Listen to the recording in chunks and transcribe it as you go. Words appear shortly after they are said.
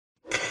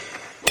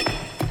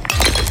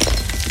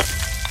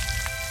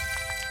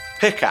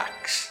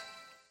Pickaxe.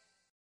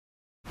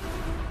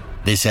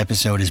 This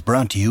episode is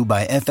brought to you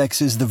by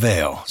FX's The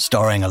Veil,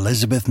 starring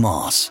Elizabeth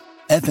Moss.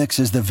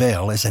 FX's The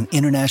Veil is an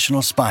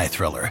international spy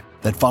thriller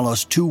that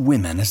follows two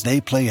women as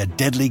they play a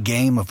deadly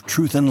game of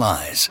truth and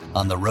lies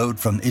on the road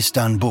from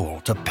Istanbul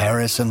to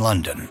Paris and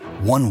London.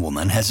 One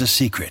woman has a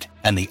secret,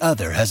 and the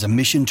other has a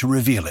mission to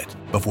reveal it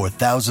before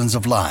thousands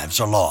of lives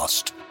are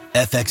lost.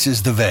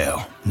 FX's The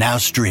Veil, now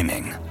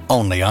streaming,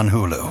 only on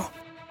Hulu.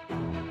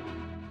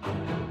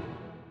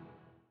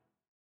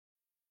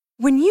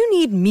 When you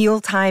need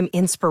mealtime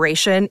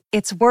inspiration,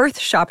 it's worth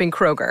shopping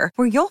Kroger,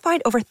 where you'll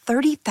find over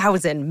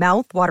 30,000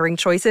 mouth-watering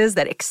choices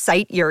that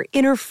excite your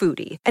inner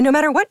foodie. And no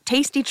matter what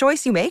tasty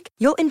choice you make,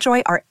 you'll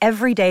enjoy our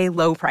everyday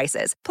low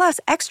prices, plus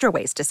extra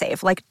ways to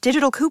save, like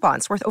digital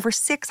coupons worth over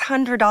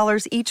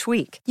 $600 each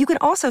week. You can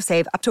also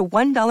save up to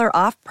 $1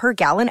 off per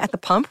gallon at the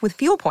pump with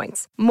fuel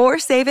points. More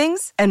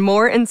savings and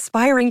more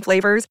inspiring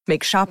flavors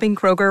make shopping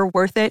Kroger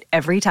worth it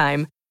every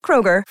time.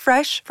 Kroger,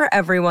 fresh for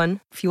everyone.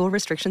 Fuel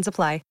restrictions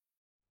apply.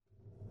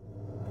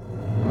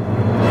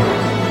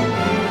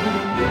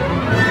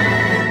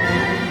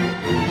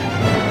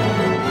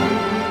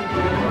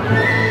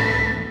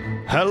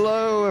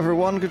 Hello,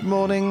 everyone. Good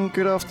morning,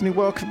 good afternoon.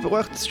 Welcome to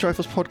the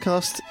Trifles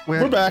podcast.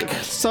 We're back.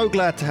 So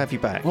glad to have you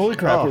back. Holy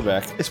crap, we're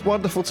back. It's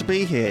wonderful to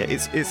be here.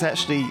 It's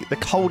actually the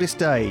coldest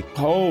day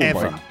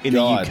ever in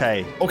the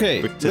UK.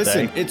 Okay,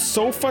 listen, it's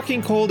so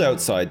fucking cold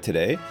outside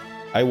today.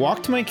 I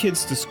walked my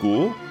kids to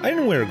school. I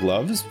didn't wear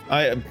gloves.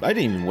 I didn't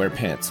even wear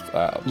pants.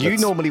 You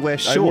normally wear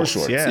shorts. I wore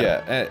shorts,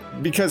 yeah.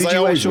 Because Did I you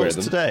always wear wear shorts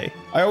them. today?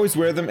 I always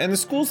wear them, and the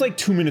school's like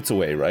 2 minutes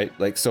away, right?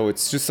 Like, so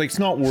it's just like, it's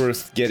not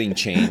worth getting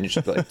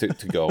changed like to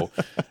go.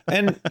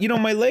 And, you know,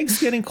 my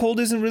legs getting cold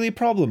isn't really a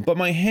problem, but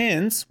my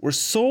hands were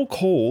so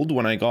cold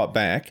when I got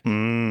back.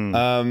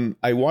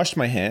 I washed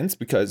my hands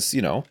because,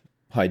 you know,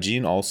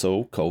 hygiene,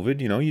 also COVID,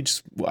 you know, we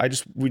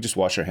just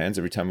wash our hands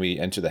every time we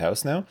enter the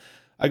house now.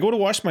 I go to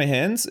wash my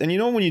hands, and you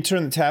know when you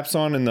turn the taps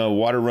on and the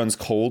water runs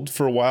cold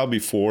for a while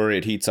before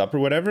it heats up or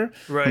whatever?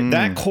 Right.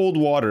 That cold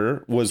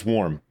water was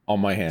warm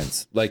on my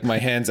hands. Like, my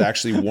hands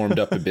actually warmed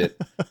up a bit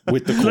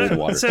with the cold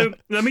water. So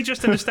let me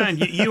just understand.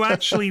 You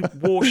actually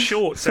wore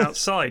shorts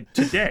outside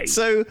today.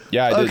 So,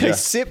 yeah, I did, okay, yeah.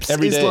 Sips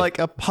Every is day. like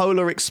a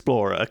polar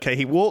explorer. Okay,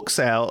 he walks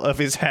out of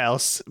his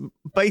house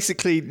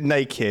basically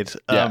naked.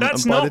 Yeah.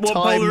 That's and by not the what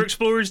time... polar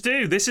explorers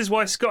do. This is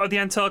why Scott of the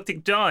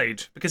Antarctic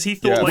died, because he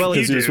thought well,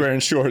 you he was do. wearing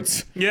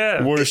shorts. Yeah.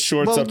 He wore his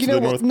shorts Well, up you to know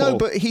the what? North Pole. No,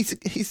 but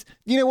he's.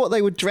 You know what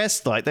they were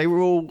dressed like? They were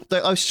all.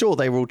 I'm sure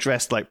they were all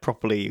dressed like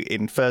properly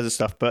in furs and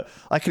stuff. But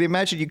I can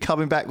imagine you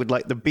coming back with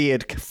like the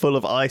beard full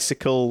of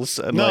icicles.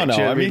 And No, like, no. do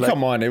you know I what mean, like,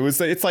 come on.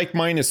 It's like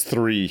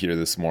 -3 here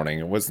this morning.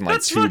 It wasn't like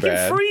That's too fucking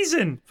bad.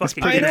 freezing.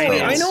 Fucking pretty Canadians.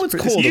 cold. I know it's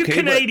It's cold. You okay, but-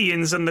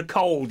 Canadians and the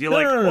cold. You're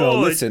like, No. oh,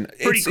 Listen,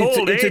 it's pretty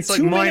cold. It's a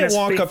like 2-minute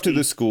walk up to -50.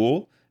 the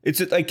school. It's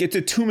a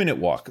 2-minute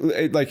walk.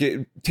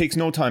 It takes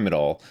no time at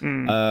all.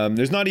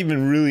 There's not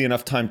even really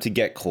enough time to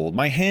get cold.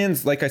 My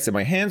hands, like I said,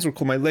 my hands were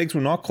cold. My legs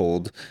were not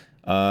cold.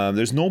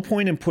 There's no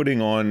point in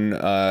putting on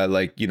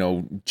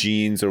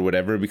jeans or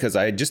whatever, because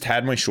I just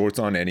had my shorts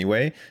on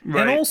anyway.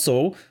 Right. And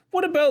also,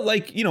 what about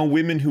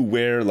women who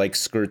wear like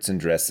skirts and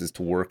dresses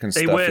to work and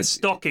They stuff? wear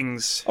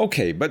stockings.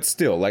 Okay, but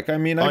still, like, I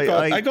mean,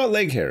 I got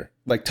leg hair,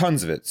 like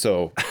tons of it,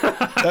 so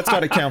that's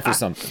got to count for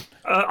something.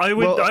 I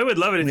would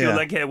love it if your yeah.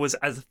 leg hair was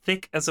as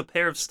thick as a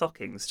pair of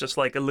stockings, just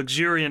like a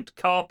luxuriant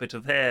carpet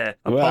of hair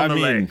upon Well, I the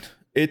mean, leg.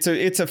 it's a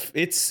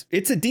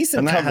decent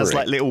And that covering. has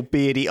like little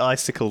beardy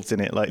icicles in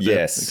it, like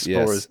the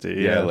explorers do.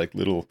 Yeah, like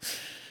little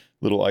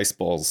ice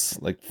balls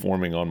like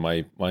forming on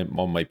my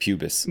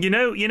pubis. You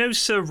know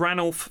Sir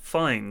Ranulph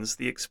Fiennes,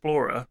 the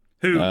explorer,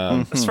 who,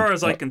 as far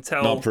as I can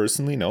tell, Not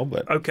personally, no,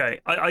 but okay,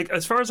 I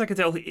as far as I can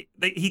tell,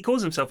 he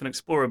calls himself an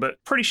explorer,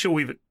 but pretty sure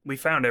we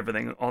found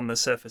everything on the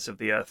surface of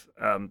the Earth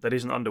that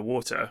isn't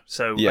underwater.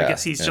 So I Yeah,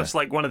 guess he's yeah. just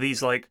like one of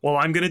these, like, well,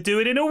 I'm going to do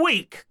it in a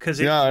week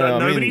because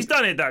nobody's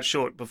done it that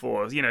short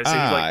before. You know, so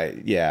he's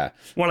like yeah,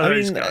 one of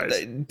those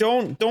guys.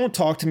 Don't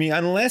talk to me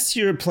unless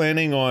you're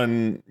planning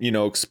on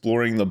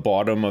exploring the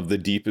bottom of the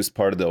deepest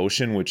part of the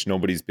ocean, which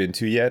nobody's been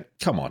to yet.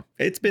 Come on,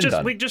 it's been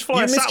done. We just fly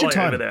You a missed your satellite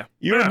time. over there.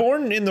 You were Yeah.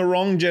 born in the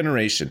wrong generation.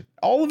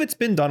 All of it's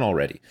been done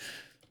already.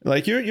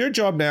 Like your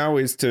job now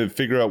is to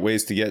figure out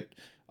ways to get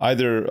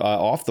either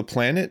off the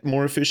planet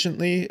more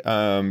efficiently,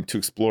 to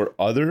explore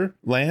other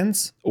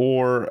lands,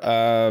 or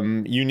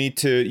you need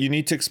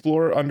to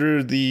explore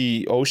under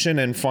the ocean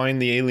and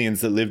find the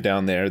aliens that live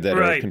down there that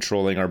are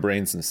controlling our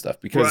brains and stuff.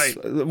 Because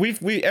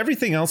we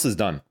everything else is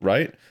done,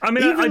 right? I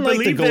mean, even I like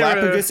the believe there are-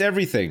 Galapagos,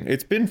 everything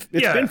it's been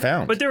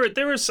found. But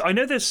there is I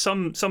know there's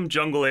some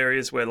jungle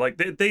areas where like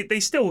they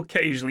still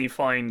occasionally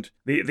find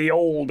the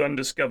old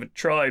undiscovered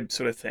tribe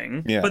sort of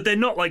thing. Yeah. But they're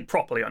not like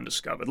properly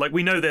undiscovered. Like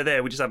we know they're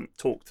there, we just haven't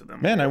talked to them.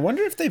 Man, I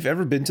wonder if they've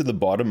ever been to the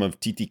bottom of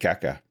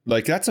Titicaca.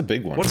 Like, that's a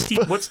big one.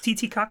 What's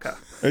Titicaca?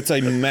 It's a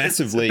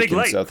massive lake big in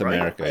lake, South right?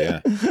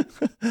 America,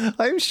 yeah.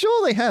 I'm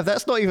sure they have.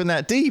 That's not even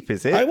that deep,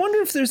 is it? I wonder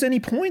if there's any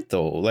point,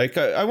 though. Like,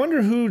 I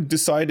wonder who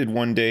decided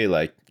one day,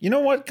 like, you know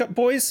what,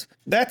 boys?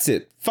 That's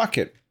it. Fuck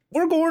it.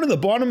 we're going to the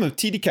bottom of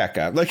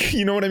Titicaca. Like,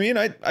 you know what I mean?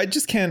 I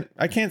just can't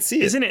see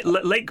it. Isn't it?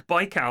 Lake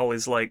Baikal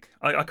is like,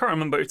 I can't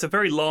remember. It's a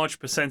very large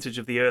percentage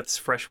of the Earth's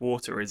fresh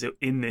water is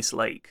in this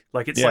lake.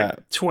 Like, it's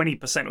like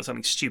 20% or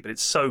something stupid.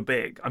 It's so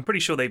big. I'm pretty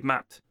sure they've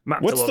mapped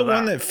What's a lot the of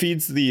one that. that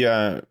feeds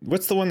the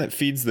what's the one that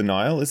feeds the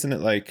Nile? Isn't it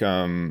like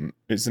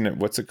isn't it,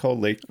 what's it called?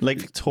 Lake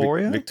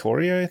Victoria?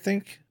 Victoria, I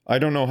think. I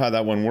don't know how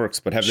that one works,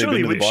 but have they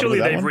been to the bottom Surely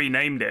of that they've one?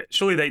 renamed it.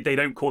 Surely they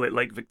don't call it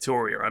Lake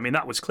Victoria. I mean,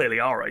 that was clearly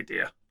our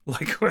idea.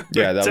 Like,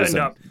 Yeah, that turned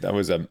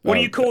was up. a What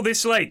do you call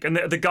this lake? And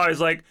the guy's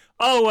like,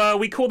 "Oh,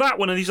 we call that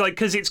one." And he's like,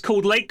 "Because it's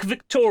called Lake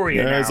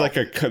Victoria now." It's like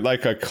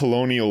a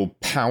colonial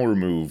power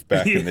move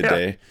back in the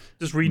day.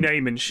 Just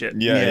renaming shit.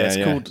 Yeah, It's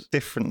called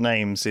different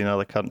names in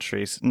other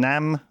countries.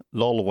 Nam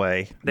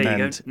Lolwe. There you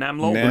go. and Nam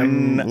Lolwe.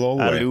 Nam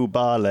Lolwe.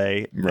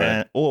 Alubale.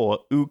 Right. Or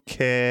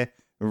Uke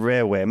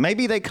Rewe.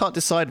 Maybe they can't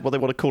decide what they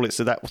want to call it,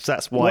 so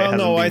that's why it hasn't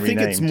been I think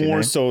renamed, it's you more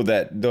know? so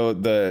that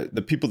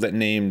the people that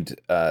named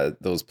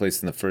those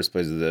places in the first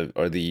place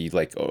are the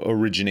like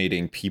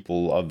originating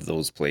people of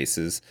those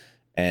places,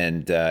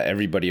 and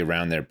everybody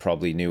around there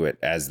probably knew it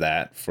as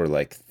that for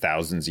like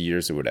thousands of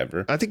years or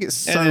whatever. I think it's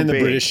so and then the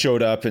big. British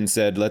showed up and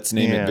said, "Let's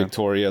name Yeah. it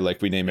Victoria,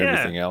 like we name Yeah.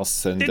 everything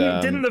else." And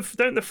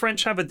Don't the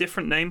French have a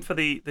different name for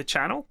the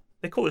channel?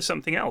 They call it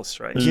something else,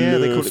 right? Yeah,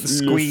 they call it the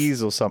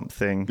squeeze or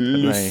something.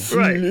 don't they?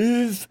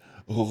 Right.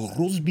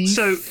 roast beef.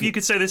 So you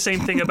could say the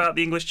same thing about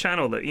the English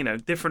Channel, that, you know,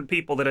 different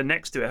people that are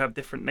next to it have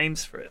different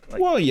names for it.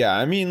 Like, Well, yeah,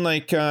 I mean,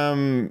 like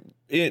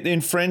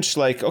in French,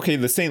 like, okay,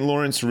 the St.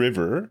 Lawrence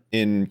River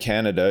in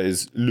Canada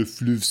is Le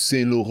Fleuve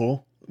Saint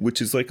Laurent,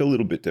 which is like a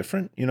little bit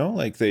different, you know,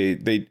 like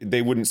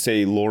they wouldn't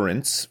say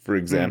Lawrence, for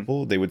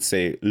example, they would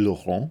say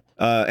Laurent,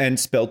 and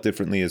spelt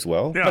differently as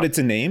well. Yeah. But it's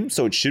a name,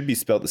 so it should be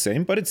spelt the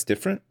same, but it's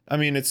different. I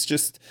mean, it's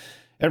just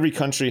every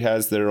country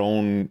has their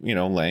own, you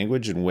know,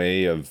 language and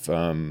way of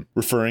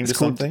referring to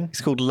something.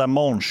 It's called La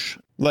Manche.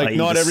 Like, i.e.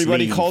 not the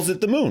everybody sleeve. calls it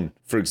the moon,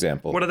 for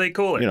example. what do they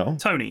call it? You know,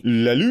 Tony.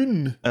 La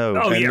Lune. Oh,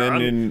 Oh, And yeah.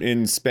 then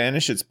in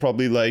Spanish, it's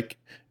probably like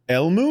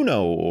El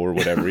Muno or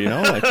whatever, you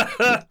know? Like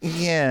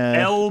yeah.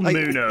 El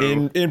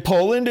Muno. in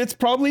Poland, it's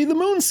probably the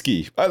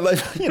Moonski. I like,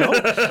 you know,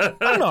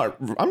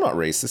 I'm not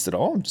racist at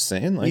all. I'm just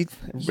saying, like,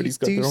 everybody's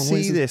got their own see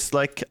ways. of- this?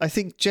 Like, I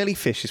think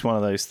jellyfish is one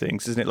of those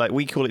things, isn't it? Like,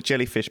 we call it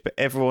jellyfish, but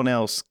everyone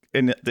else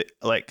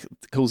like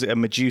calls it a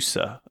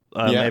medusa.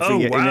 Yeah. Oh,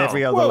 In wow.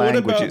 every other Well, what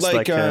language, about it's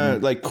like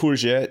like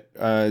courgette,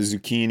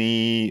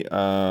 zucchini,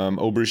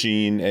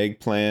 aubergine,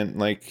 eggplant?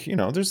 Like, you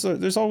know,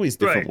 there's always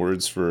different Right.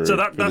 words for So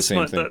the that's same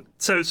my thing.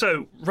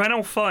 so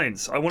Ranulph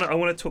Fiennes. I want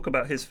to talk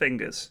about his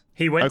fingers.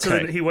 He went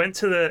Okay.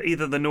 to the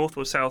either the North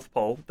or South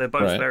Pole. They're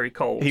both Right. very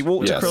cold. he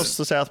walked Yes. across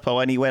the South Pole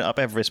and he went up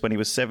Everest when he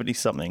was 70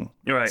 something.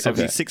 Right.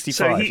 70, Okay.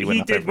 65. So he went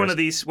he up did one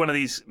Everest. of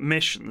these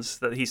missions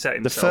that he set The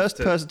himself. first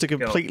person to go.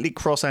 completely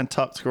cross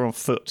Antarctica on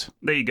foot.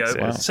 There you go.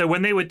 Wow. So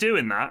when they were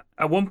doing that,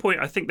 at one point,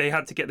 I think they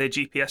had to get their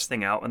GPS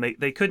thing out, and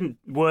they couldn't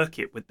work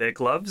it with their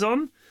gloves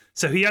on.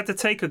 So he had to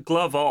take a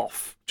glove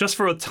off just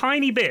for a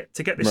tiny bit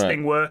to get this Right.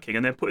 thing working,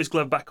 and then put his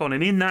glove back on.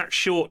 And in that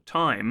short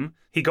time,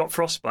 he got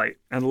frostbite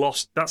and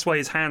lost. That's why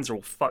his hands are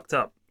all fucked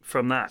up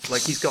from that.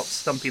 Like, he's got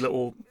stumpy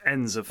little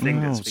ends of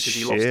fingers Oh, because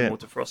he lost shit. them all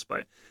to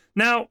frostbite.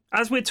 Now,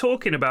 as we're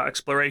talking about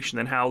exploration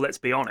and how, let's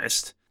be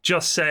honest,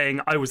 just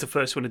saying I was the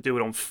first one to do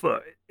it on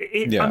foot,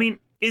 Yeah. I mean,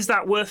 is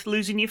that worth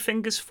losing your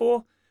fingers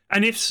for?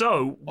 And if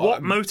so,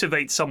 what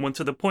motivates someone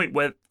to the point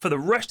where for the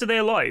rest of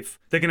their life,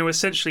 they're going to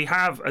essentially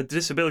have a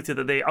disability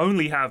that they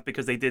only have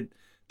because they did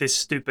this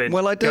stupid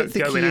Well, I don't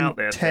think going he out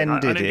there thing? I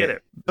intended don't get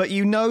it. But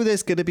you know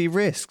there's going to be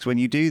risks when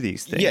you do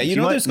these things. Yeah, you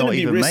know might there's not going to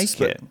be even risks.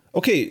 make it. But,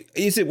 okay,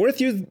 is it worth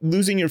you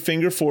losing your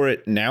finger for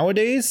it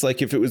nowadays?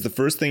 Like, if it was the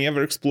first thing you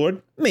ever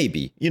explored,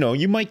 maybe. You know,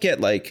 you might get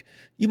like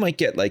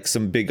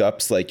some big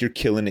ups, like you're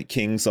killing it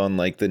kings on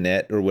like the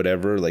net or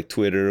whatever, like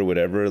Twitter or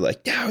whatever.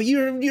 Like, yeah,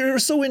 you're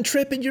so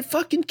intrepid, you're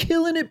fucking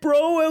killing it,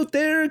 bro, out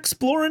there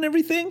exploring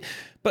everything.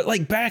 But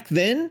like back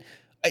then,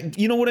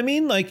 you know what I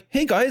mean? Like,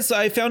 hey guys,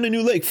 I found a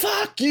new lake.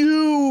 Fuck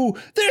you!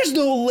 There's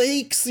no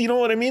lakes. You know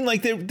what I mean?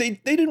 Like they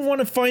didn't want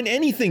to find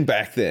anything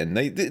back then.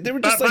 They were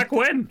just like, Back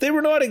when? They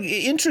were not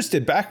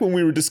interested back when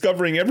we were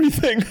discovering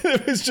everything.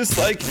 It was just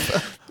like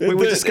We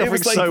were it discovering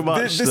was like, so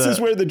much This is that-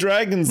 where the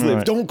dragons live.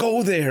 Right. Don't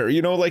go there.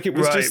 You know, like it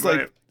was Right, just like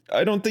right.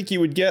 I don't think you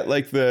would get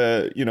like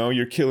the, you know,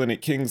 you're killing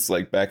it kings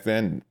like back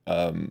then.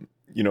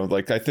 You know,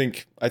 like I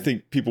think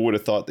people would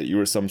have thought that you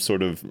were some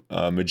sort of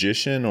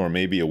magician or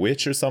maybe a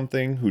witch or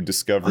something who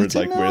discovered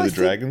like where the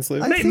dragons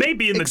live. think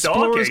Maybe in the Dark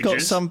Explorers got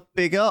Ages. some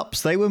big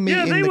ups. They were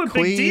meeting they the were big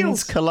queens.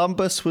 deals.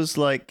 Columbus was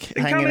like Think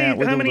how hanging many- out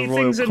with how all many the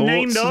royal things are courts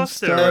named and after,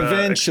 stuff.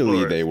 Eventually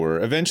explorers. they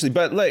were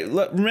but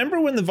like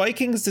remember when the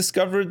Vikings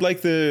discovered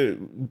like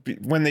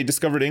when they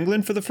discovered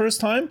England for the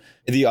first time,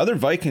 the other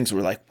Vikings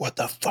were like, what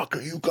the fuck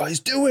are you guys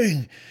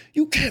doing?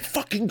 You can't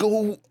fucking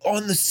go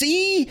on the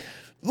sea.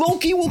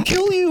 Loki will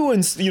kill you,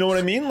 and you know what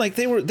I mean? Like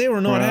they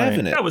were not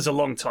having it. That was a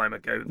long time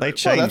ago. Though. They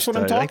changed. Well, that's what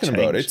I'm though. talking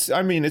about. It's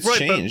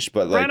changed,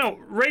 but like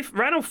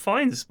Ranulph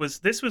Fiennes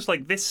was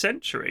like this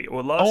century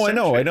or last. Oh,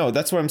 century. I know.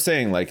 That's what I'm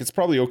saying. Like it's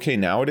probably okay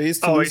nowadays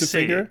to lose a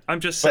figure. I'm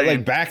just saying. But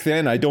like back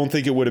then, I don't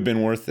think it would have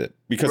been worth it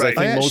because I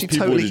think most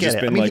people would have just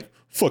been like,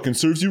 "Fucking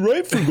serves you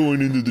right for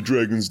going into the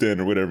Dragon's Den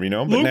or whatever," you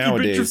know. But Loki,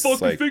 nowadays, bit your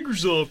fucking like,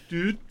 fingers off,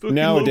 dude. Fucking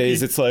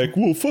nowadays Loki. it's like,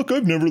 well, fuck,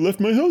 I've never left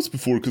my house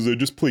before because I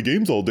just play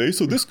games all day.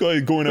 So this guy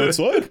going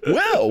outside,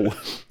 wow,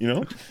 you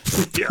know,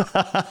 yeah,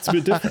 it's a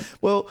bit different.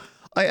 Well,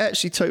 I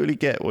actually totally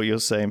get what you're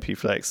saying,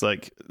 P-Flex.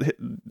 Like,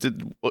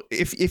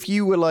 if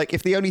you were like,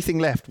 if the only thing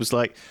left was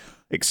like,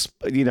 visit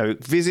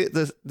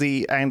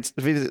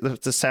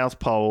the South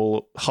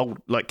Pole,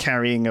 like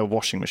carrying a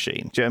washing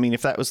machine. Do you know what I mean?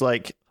 If that was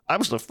like, I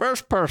was the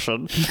first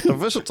person to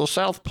visit the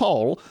South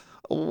Pole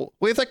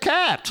with a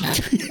cat,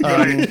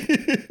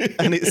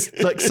 and it's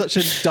like such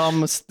a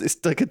dumb, it's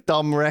like a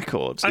dumb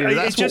record.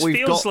 That's what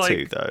we've got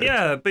to, though.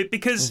 Yeah, but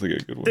because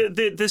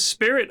the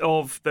spirit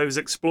of those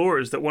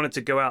explorers that wanted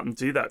to go out and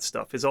do that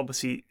stuff is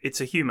obviously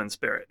it's a human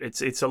spirit.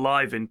 It's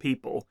alive in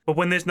people. But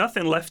when there's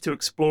nothing left to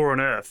explore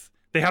on Earth,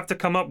 they have to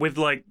come up with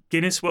like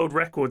Guinness World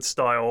Records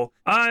style.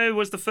 I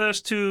was the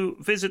first to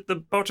visit the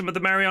bottom of the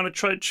Mariana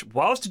Trench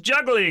whilst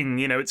juggling.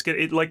 You know, it's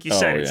like you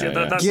said.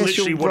 That's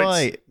literally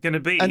what it's going to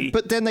be.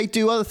 But then they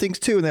do other things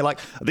too, and they're like,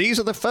 these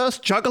are the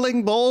first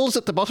juggling balls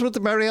at the bottom of the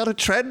Mariana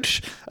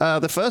Trench.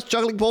 The first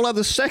juggling ball, and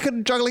the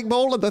second juggling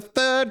ball, and the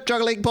third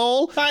juggling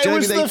ball. I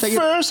was the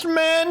first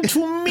man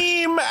to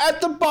meme at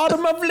the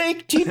bottom of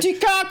Lake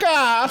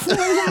Titicaca.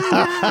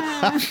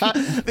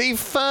 The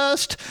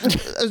first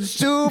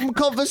Zoom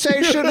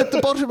conversation at the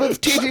bottom of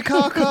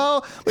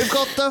Titicaca. We've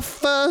got the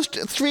first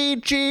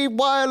 3G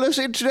wireless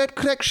internet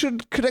connection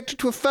connected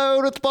to a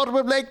phone at the bottom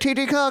of Lake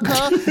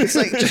Titicaca. It's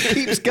like, it just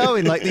keeps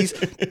going, like these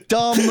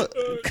dumb,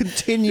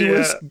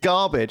 continuous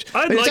garbage.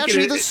 It's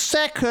actually the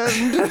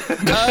second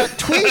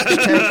tweet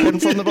taken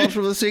from the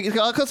bottom of the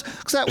Titicaca, because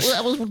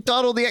that was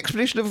done on the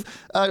expedition of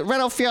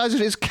Ranulph Fiennes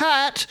and his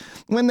cat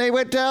when they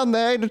went down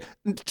there in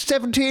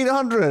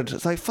 1700.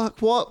 It's like,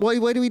 fuck, what?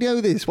 Why do we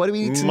know this? Why do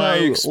we need to know My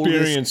all this?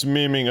 experience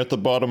memeing at the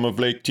bottom of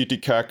Lake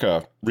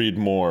Titicaca. Read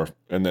more.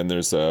 And then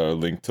there's a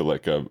link to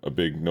like a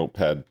big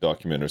notepad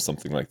document or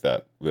something like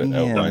that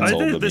outlines all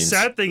the memes. The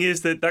sad thing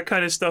is that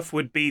kind of stuff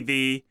would be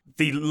the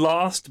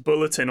last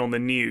bulletin on the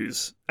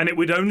news, and it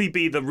would only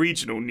be the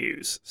regional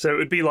news. So it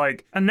would be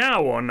like, and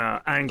now on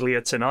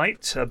Anglia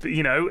Tonight,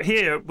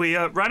 here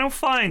Ranulph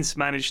Fiennes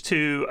managed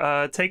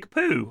to take a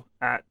poo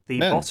at the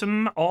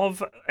bottom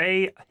of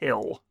a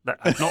hill that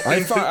had not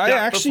been I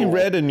actually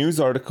read a news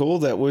article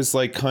that was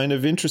like kind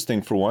of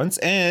interesting for once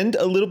and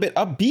a little bit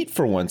upbeat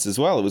for once as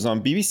well. It was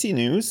on BBC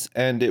News,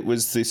 and it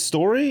was the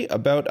story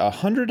about a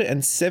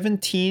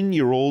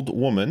 117-year-old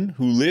woman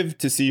who lived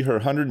to see her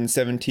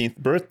 117th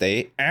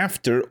birthday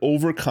after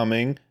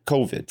overcoming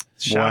COVID.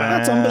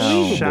 That's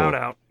unbelievable. Shout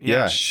out.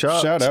 Yeah,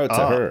 shout out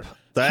to her.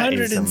 That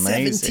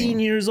 117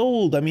 years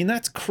old. I mean,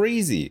 that's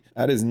crazy.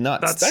 That is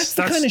nuts. That's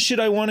the kind of shit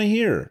I want to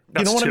hear.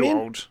 You know what I mean?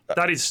 Old.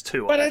 That is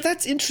too old. But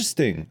that's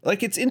interesting.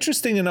 Like, it's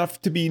interesting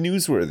enough to be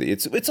newsworthy.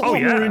 It's a lot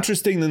more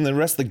interesting than the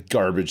rest of the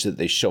garbage that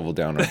they shovel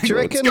down our throats. Do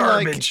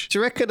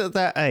you reckon at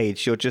that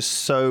age you're just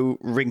so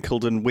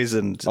wrinkled and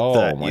wizened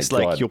that it's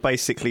like you're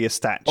basically a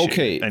statue?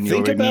 Okay, and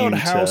think you're about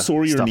how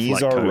sore your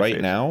knees like are COVID. right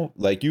now.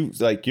 Like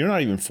you're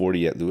not even 40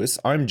 yet, Lewis.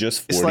 I'm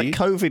just 40. It's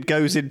like COVID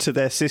goes into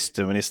their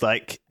system, and it's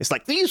like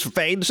these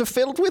veins are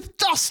filled with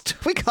dust.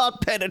 We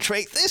can't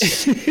penetrate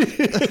this.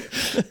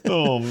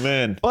 Oh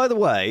man. By the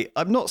way,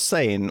 I'm not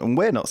saying, and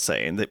we're not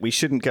saying, that we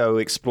shouldn't go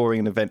exploring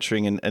and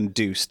adventuring and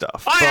do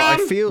stuff. I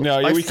feel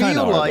like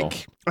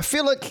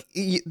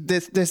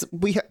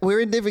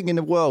we're living in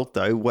a world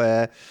though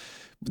where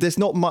there's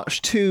not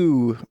much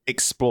to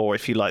explore,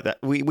 if you like that.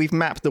 We've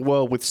mapped the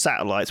world with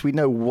satellites. We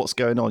know what's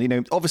going on. You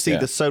know, obviously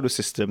the solar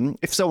system.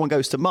 If someone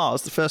goes to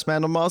Mars, the first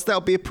man on Mars, that'll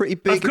be a pretty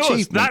big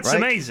achievement. That's right?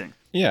 amazing.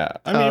 Yeah,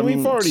 I mean,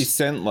 we've already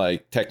sent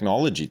like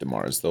technology to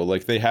Mars, though.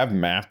 Like they have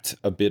mapped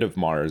a bit of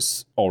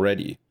Mars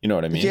already. You know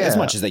what I mean? As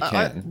much as they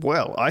can.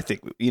 I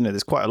think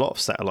there's quite a lot of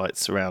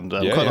satellites around.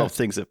 Quite a lot of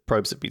things that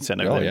probes have been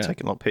sent over there and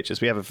taking a lot of pictures.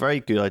 We have a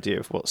very good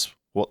idea of what's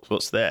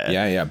there.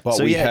 Yeah.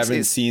 But we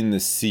haven't seen the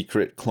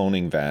secret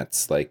cloning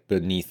vats like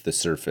beneath the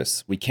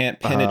surface. We can't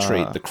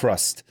penetrate the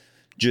crust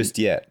just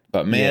yet.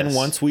 But man,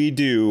 once we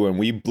do and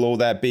we blow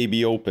that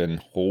baby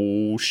open,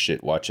 oh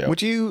shit, watch out.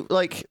 Would you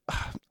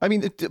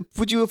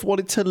would you have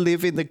wanted to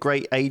live in the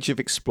great age of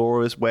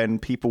explorers when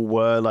people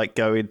were like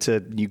going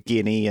to New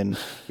Guinea and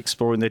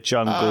exploring the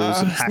jungles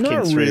and hacking through?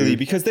 Not really,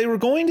 because they were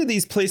going to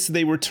these places,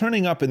 they were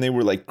turning up and they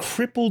were like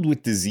crippled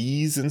with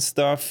disease and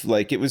stuff.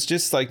 Like it was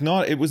just like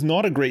it was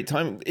not a great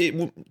time.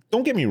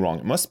 Don't get me wrong,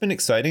 it must have been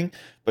exciting,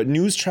 but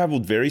news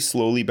traveled very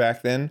slowly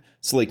back then.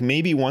 So like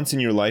maybe once in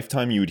your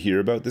lifetime you would hear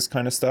about this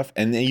kind of stuff,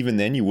 and even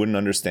then you wouldn't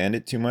understand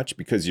it too much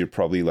because you're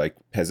probably like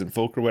peasant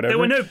folk or whatever. There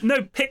were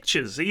no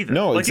pictures either.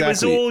 No, like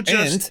exactly. It was all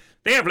just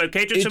They have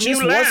located it some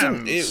just new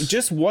wasn't. lands. It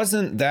just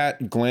wasn't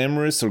that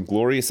glamorous or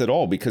glorious at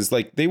all. Because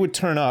like they would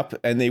turn up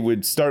and they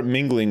would start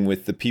mingling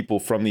with the people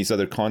from these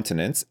other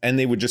continents, and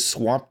they would just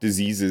swap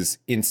diseases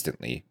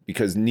instantly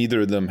because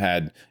neither of them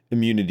had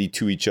immunity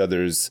to each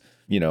other's,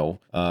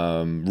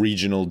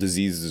 regional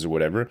diseases or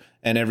whatever,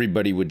 and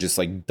everybody would just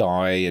like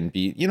die and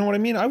be, you know what I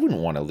mean? I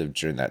wouldn't want to live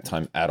during that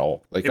time at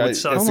all. Like,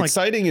 as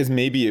exciting as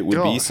maybe it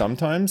would be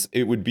sometimes,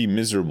 it would be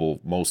miserable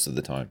most of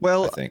the time.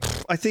 Well,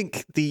 I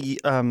think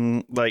the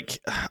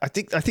I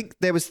think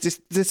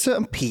there's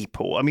certain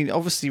people. I mean,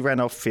 obviously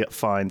Ranulph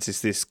Fiennes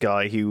is this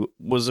guy who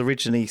was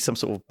originally some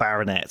sort of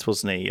baronet,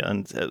 wasn't he?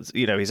 And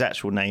his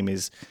actual name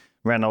is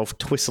Ranulph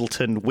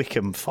Twistleton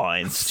Wickham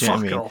Fiennes. Do you know what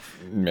I mean? Off.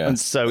 Yeah. And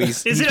so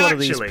he's one of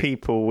these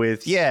people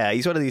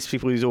he's one of these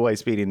people who's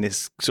always been in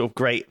this sort of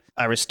great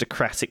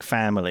aristocratic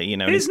family.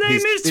 His name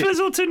is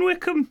Twistleton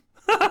Wickham.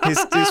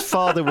 His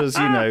father was,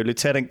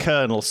 Lieutenant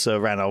Colonel Sir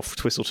Ranulph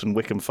Twistleton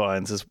Wickham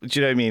Fiennes. Do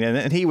you know what I mean?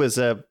 And he was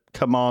a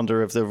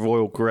commander of the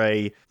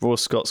Royal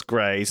Scots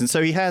Greys. And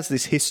so he has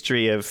this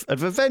history of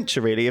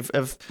adventure, really,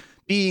 of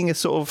being a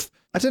sort of,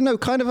 I don't know,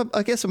 kind of,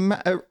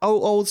 a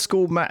old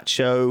school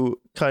macho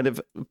kind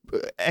of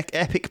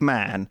epic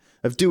man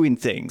of doing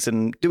things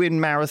and doing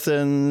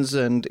marathons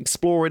and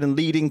exploring and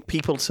leading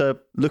people to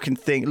looking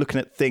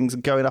at things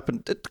and going up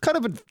and kind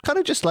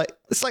of just like,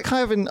 it's like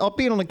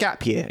being on a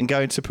gap year and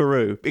going to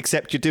Peru,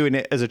 except you're doing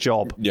it as a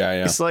job.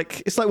 Yeah. It's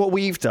like what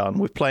we've done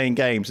with playing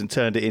games and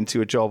turned it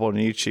into a job on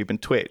YouTube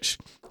and Twitch.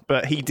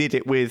 But he did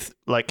it with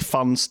like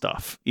fun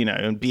stuff,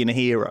 and being a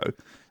hero.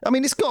 I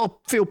mean, it's got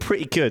to feel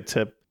pretty good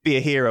to be a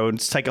hero and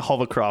take a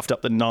hovercraft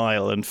up the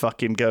Nile and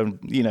fucking go,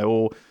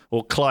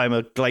 or climb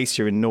a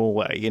glacier in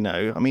Norway,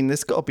 I mean,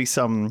 there's got to be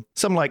some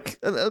like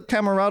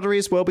camaraderie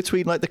as well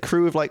between like the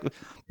crew of like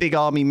big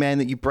army men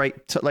that you break,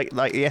 like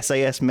the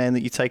SAS men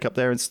that you take up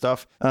there and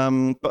stuff.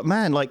 But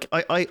man, like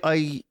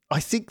I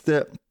think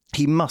that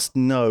he must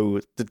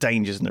know the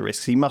dangers and the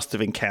risks. He must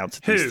have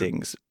encountered these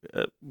things.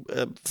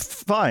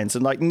 Fiennes,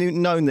 and like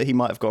known that he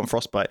might have gotten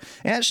frostbite.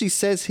 It actually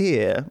says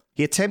here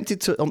he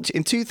attempted to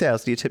in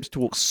 2000 he attempted to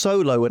walk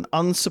solo and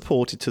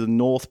unsupported to the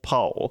North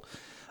Pole,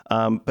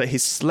 but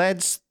his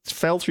sleds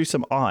fell through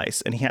some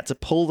ice and he had to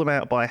pull them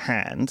out by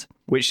hand,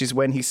 which is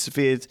when he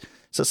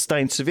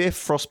sustained severe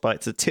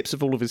frostbite to the tips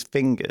of all of his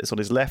fingers on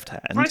his left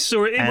hand. I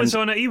saw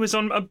it. He was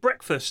on a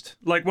breakfast,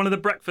 like one of the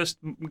breakfast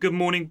Good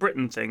Morning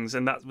Britain things,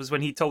 and that was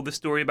when he told the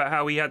story about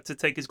how he had to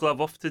take his glove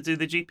off to do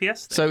the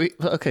GPS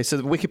thing. So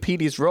the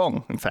Wikipedia's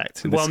wrong, in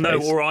fact. Well,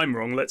 no, or I'm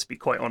wrong. Let's be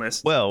quite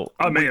honest. Well,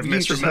 I may have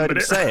misremembered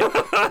it. Say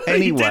it.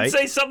 Anyway, he did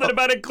say something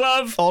about a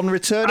glove. On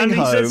returning home, and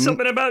he said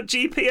something about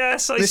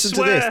GPS. I listen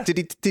swear. to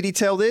this. Did he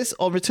tell this?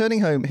 On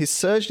returning home, his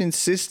surgeon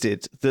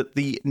insisted that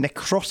the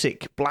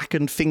necrotic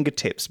blackened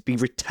fingertips be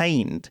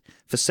retained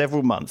for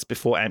several months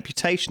before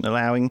amputation,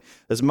 allowing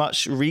as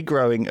much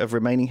regrowing of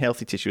remaining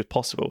healthy tissue as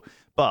possible.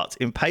 But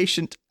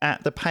impatient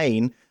at the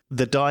pain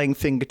the dying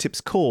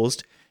fingertips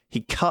caused,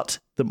 he cut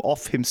them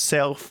off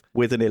himself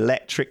with an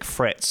electric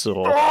fret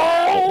saw.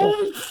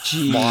 Oh,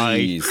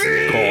 my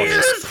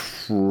God.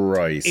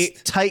 Christ.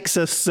 It takes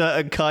a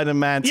certain kind of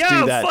man to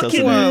do that, doesn't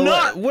it?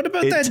 Well, what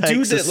about that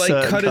dude that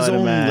like cut his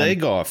own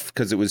leg off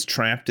because it was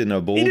trapped in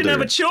a boulder? He didn't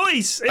have a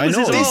choice. It was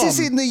his This arm. is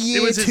in the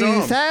year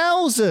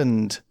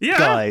 2000, Yeah.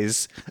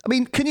 guys. I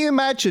mean, can you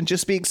imagine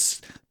just being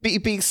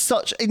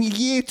such in the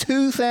year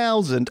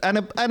 2000 and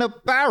a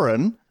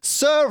baron,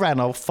 Sir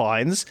Ranulph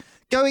Fiennes,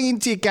 going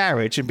into your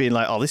garage and being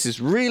like, "Oh, this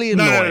is really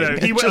annoying."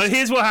 No.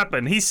 Here's what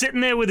happened. He's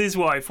sitting there with his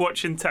wife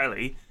watching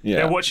telly. Yeah.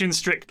 They're watching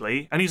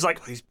Strictly, and he's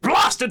like, "These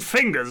blasted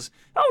fingers!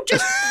 Oh,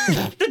 just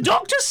the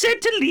doctor said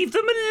to leave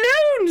them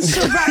alone,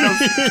 Sir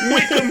Ranulph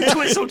Wickham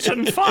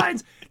Twistleton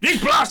Fiennes.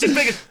 These blasted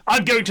fingers!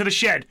 I'm going to the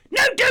shed.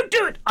 No, don't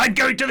do it! I'm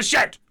going to the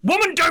shed.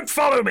 Woman, don't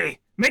follow me.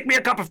 Make me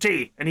a cup of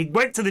tea." And he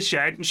went to the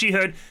shed, and she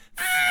heard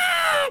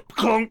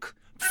clunk.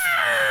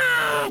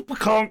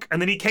 Conk,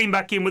 and then he came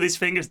back in with his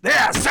fingers.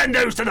 There, send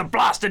those to the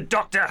blasted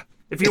doctor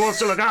if he wants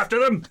to look after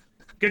them.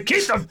 Keep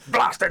the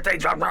blasted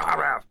things. And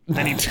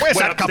he Where's went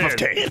that cup of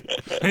upstairs.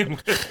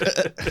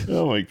 tea?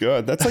 Oh my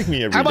God, that's like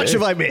me every day. How much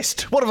have I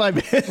missed? What have I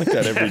missed? Like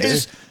that every day.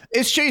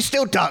 Is she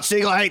still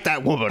dancing? I hate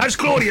that woman. Has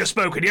Claudia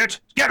spoken yet?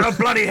 Get her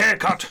bloody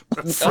haircut.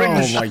 The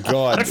fringe, Oh my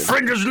God. that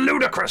fringe is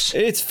ludicrous.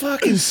 It's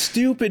fucking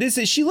stupid,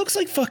 isn't it? She looks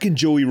like fucking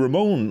Joey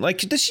Ramone. Like,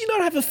 does she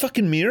not have a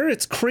fucking mirror?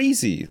 It's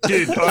crazy.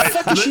 Dude, what the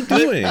fuck is she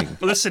doing?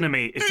 Listen to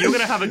me. If you're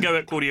going to have a go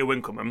at Claudia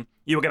Winkleman,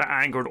 you're going to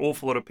anger an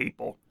awful lot of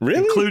people. Really?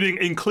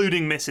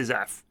 Including Mrs.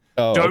 F.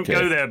 Oh, Don't okay.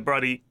 go there,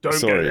 buddy. Don't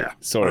go there.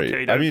 Sorry.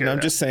 Okay, I don't mean, go I'm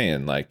there. just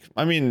saying, like,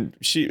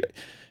 she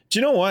Do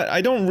you know what?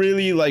 I don't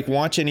really like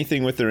watch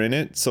anything with her in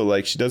it, so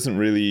like she doesn't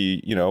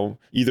really,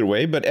 either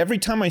way. But every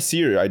time I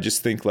see her, I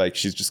just think like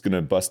she's just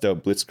gonna bust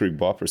out Blitzkrieg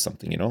Bop or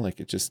something, Like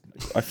it just,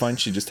 I find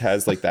she just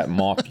has like that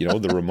mop, the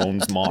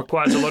Ramones mop.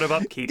 Requires a lot of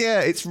upkeep. Yeah,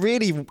 it's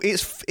really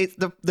it's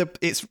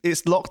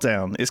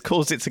lockdown. It's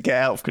caused it to get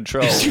out of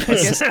control. I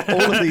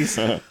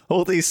guess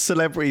all these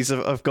celebrities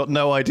have got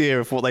no idea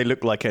of what they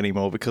look like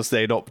anymore because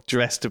they're not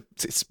dressed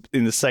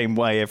in the same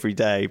way every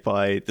day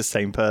by the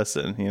same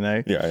person.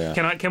 Yeah.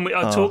 Can we?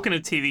 Talking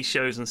of TV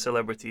shows and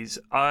celebrities,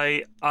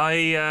 I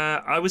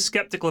was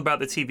skeptical about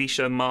the TV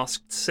show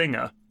Masked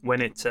Singer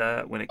when it came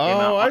out.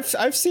 Oh,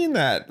 I've seen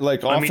that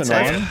like off and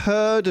I've on.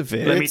 heard of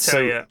it. Let me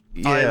tell you,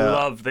 I yeah.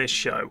 love this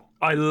show.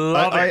 I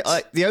love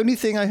it. The only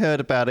thing I heard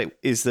about it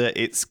is that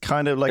it's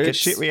kind of like a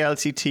shit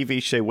reality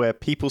TV show where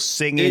people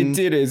sing in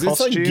It is.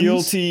 costumes. It's like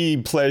guilty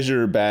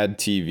pleasure bad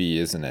TV,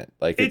 isn't it?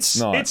 Like it's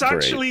not. It's great.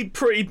 actually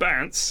pretty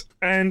bants,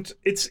 and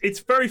it's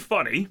very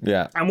funny.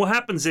 Yeah. And what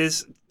happens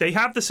is they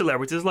have the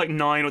celebrities, like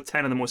 9 or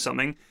 10 of them or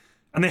something,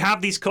 and they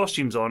have these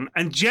costumes on,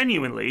 and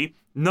genuinely,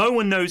 no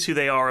one knows who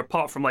they are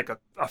apart from like a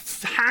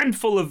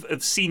handful of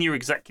senior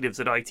executives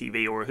at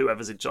ITV or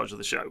whoever's in charge of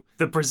the show.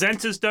 The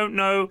presenters don't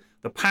know.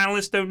 The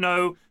panelists don't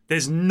know.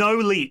 There's no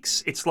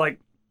leaks. It's like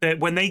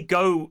when they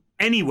go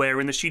anywhere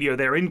in the studio,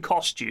 they're in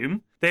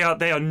costume. They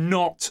are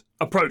not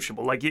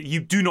approachable. Like you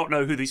do not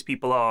know who these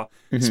people are.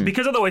 Mm-hmm.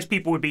 Because otherwise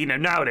people would be,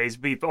 nowadays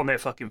be on their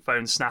fucking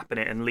phone snapping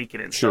it and leaking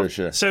it and stuff.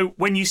 Sure. So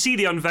when you see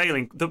the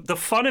unveiling, the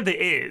fun of it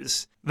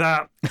is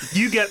that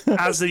you get,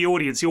 as the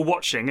audience, you're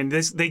watching, and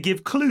they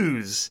give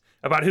clues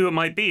about who it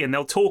might be, and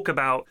they'll talk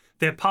about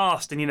their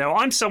past. And,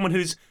 I'm someone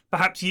who's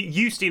perhaps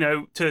used,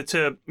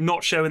 to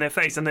not showing their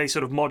face, and they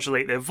sort of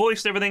modulate their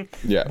voice and everything.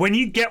 Yeah. When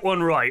you get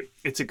one right,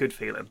 it's a good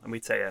feeling, let me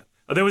tell you.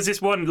 There was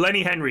this one,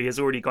 Lenny Henry has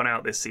already gone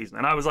out this season,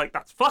 and I was like,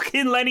 that's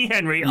fucking Lenny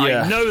Henry.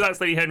 Yeah. I know that's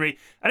Lenny Henry.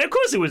 And of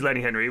course it was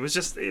Lenny Henry. It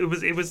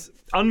was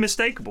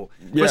unmistakable.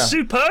 Yeah. But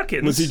Sue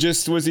Perkins...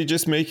 Was he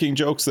just making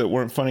jokes that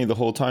weren't funny the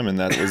whole time, and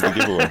that was the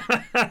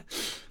giveaway?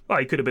 Well,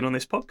 he could have been on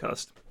this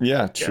podcast.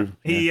 Yeah, true.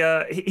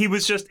 Yeah. He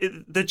was just...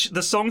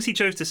 The songs he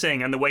chose to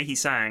sing and the way he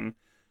sang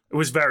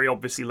was very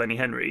obviously Lenny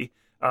Henry.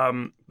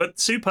 But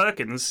Sue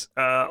Perkins,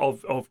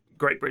 of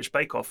Great British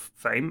Bake Off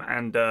fame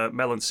and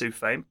Mel and Sue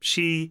fame,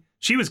 she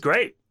was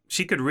great.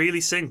 She could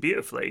really sing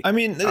beautifully. I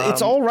mean,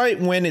 it's all right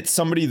when it's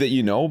somebody that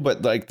you know,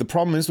 but like the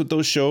problem is with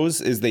those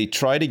shows is they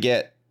try to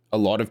get a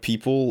lot of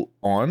people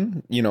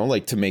on,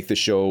 like to make the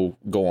show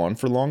go on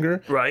for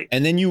longer. Right.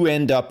 And then you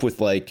end up with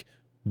like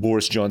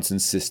Boris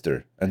Johnson's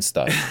sister and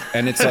stuff.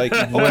 And it's like,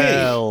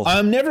 okay,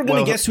 I'm never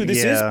going to guess who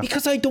this is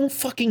because I don't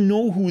fucking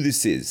know who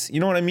this is. You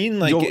know what I mean?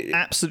 Like, you're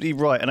absolutely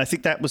right. And I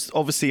think that was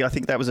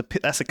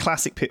that's a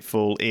classic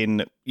pitfall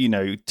in,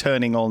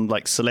 turning on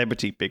like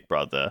Celebrity Big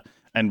Brother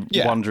and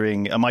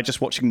wondering, am I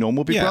just watching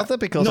normal Big Brother?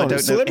 Because I don't know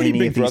Celebrity any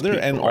Big of these Brother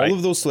people, and right? all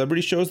of those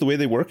celebrity shows, the way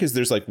they work is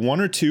there's like one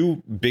or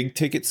two big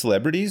ticket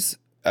celebrities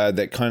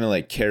that kind of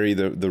like carry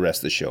the rest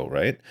of the show,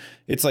 right?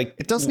 It's like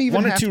it doesn't even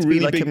one or have two to be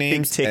really like big a big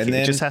names, ticket. and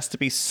then It just has to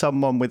be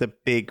someone with a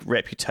big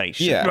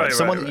reputation. Yeah. Like Right,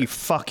 someone right. that you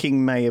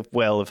fucking may have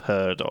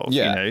heard of.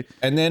 yeah,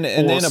 and then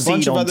a seen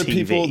bunch of on other TV.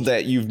 people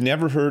that you've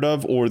never heard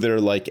of, or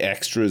they're like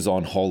extras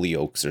on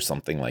Hollyoaks or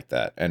something like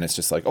that. And it's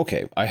just like,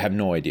 okay, I have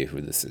no idea who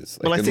this is.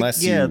 Like, Well, I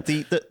unless think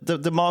you...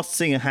 the Masked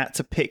Singer had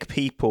to pick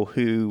people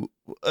who,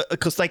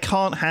 because they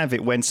can't have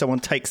it when someone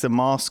takes the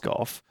mask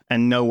off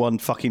and no one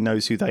fucking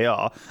knows who they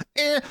are.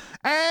 And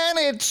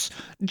it's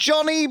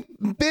Johnny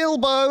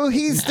Bilbo.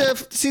 He's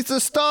the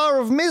star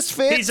of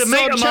Misfits. He's a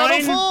mate on of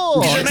Channel mine.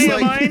 4. He's a It's mate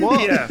of like, mine.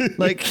 what? Yeah.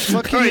 Like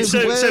fucking. All right,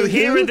 so who?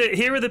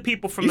 here are the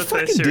people from You the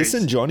first fucking series.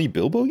 dissing Johnny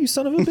Bilbo, you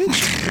son of a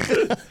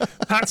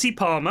bitch. Patsy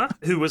Palmer,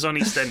 who was on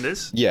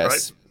EastEnders.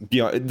 Yes.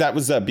 That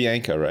was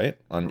Bianca, right?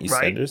 On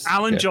EastEnders. Right.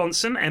 Alan Yeah.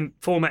 Johnson,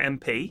 former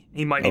MP.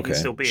 He might even Okay,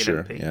 still be an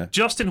sure, MP. yeah.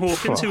 Justin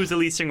Hawkins, who was the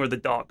lead singer of The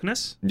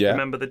Darkness. Yeah.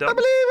 Remember The I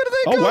Darkness? believe it.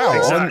 Oh wow!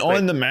 Exactly.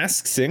 On The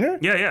Masked Singer.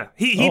 Yeah.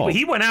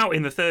 He went out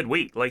in the third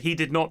week. Like he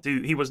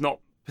was not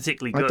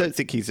particularly I good. don't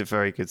think he's a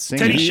very good singer.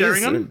 Teddy He is,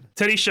 Sheringham.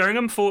 Teddy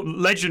Sheringham, for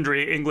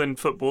legendary England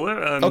footballer.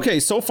 Okay,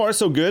 so far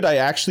so good. I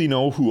actually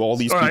know who all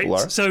these All people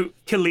right. are. So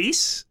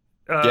Khalees,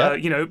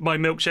 Yeah. My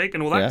milkshake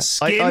and all that. Yeah.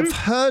 Skin. I've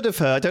heard of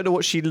her. I don't know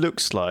what she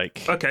looks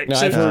like. Okay, No,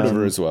 so I've heard of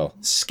her as well.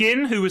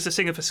 Skin, who was the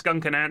singer for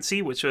Skunk and Nancy,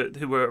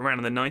 who were around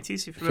in the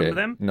 90s, if you remember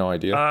them. No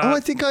idea. Oh, I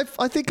think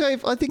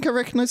I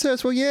recognise her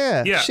as well.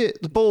 Yeah. Yeah.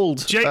 Shit, the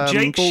bald. Jake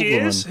bald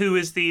Shears, woman. who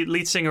is the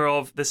lead singer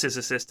of the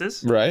Scissor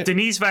Sisters. Right.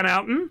 Denise Van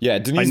Outen. yeah, I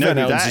Denise know Van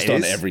who Outen's that just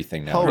on is.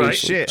 everything now. Holy Right.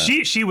 shit.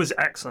 She was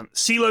excellent.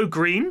 CeeLo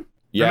Green.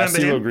 Yeah, Remember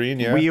CeeLo him? Green.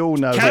 Yeah. We all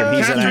know Cat- him.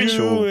 He's an Catherine-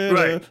 actual.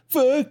 Right.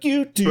 Fuck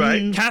you, dude.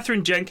 Right.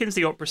 Catherine Jenkins,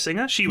 the opera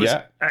singer. She was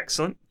Yeah.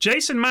 excellent.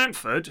 Jason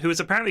Manford, who is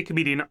apparently a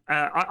comedian.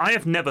 I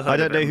have never heard I of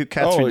don't know him. who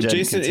Catherine Oh,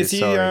 Jenkins Jason, is he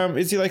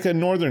sorry. is he like a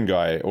northern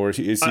guy, or is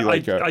he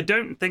like a? I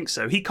don't think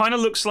so. He kind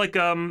of looks like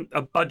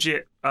a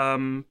budget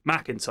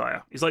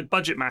McIntyre. He's like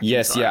budget McIntyre.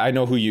 Yes, yeah, I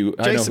know who you.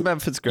 I know Jason who-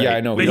 Manford's great. Yeah,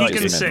 I know But who he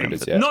can Jason sing. Manford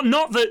is. Yeah.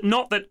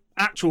 Not that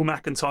actual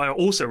McIntyre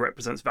also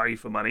represents value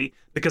for money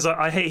because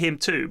I hate him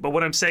too. But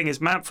what I'm saying is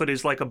Manfred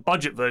is like a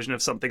budget version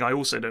of something I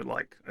also don't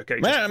like. Okay,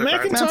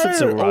 Manfred's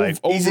all right.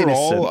 He's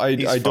overall,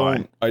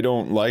 innocent. I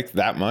don't like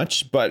that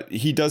much, but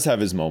he does have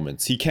his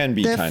moments. He can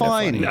be kind of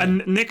funny.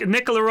 And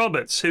Nicola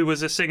Roberts, who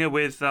was a singer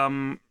with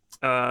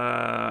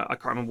I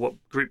can't remember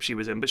what group she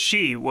was in, but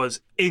she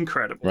was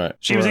incredible. Right.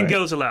 She was in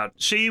Girls Aloud.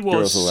 She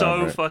was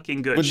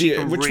fucking good. But which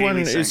really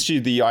one sing. is she?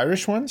 The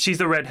Irish one? She's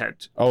the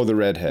redhead. Oh, the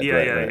redhead.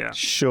 Yeah.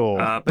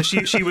 Sure. But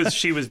she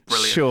was brilliant.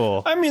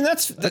 Sure. I mean,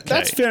 that's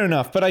fair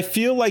enough, but I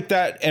feel like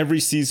that every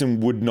season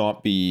would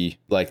not be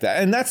like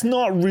that, and that's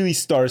not really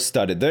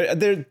star-studded.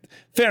 They're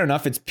fair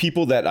enough. It's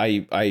people that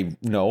I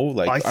know.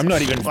 Like I'm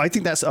not even. I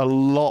think that's a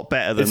lot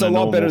better than It's the a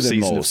lot normal better than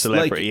season of most.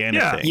 Celebrity Like,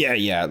 anything.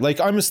 Yeah. Like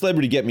I'm a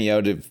Celebrity, get me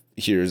out of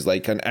here is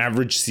like an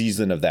average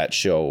season of that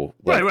show.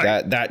 Like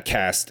right. that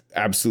cast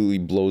absolutely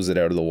blows it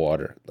out of the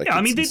water. Like, yeah,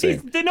 I mean,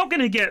 insane. they're not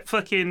going to get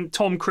fucking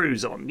Tom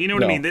Cruise on. You know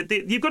what I mean?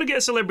 You've got to get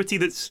a celebrity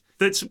that's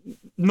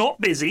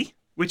not busy,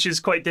 which is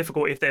quite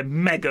difficult if they're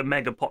mega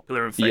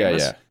popular and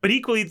famous. Yeah. But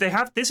equally,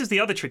 this is the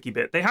other tricky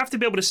bit. They have to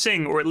be able to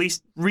sing, or at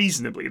least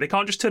reasonably. They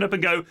can't just turn up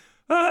and go,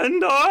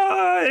 "And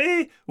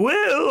I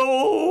will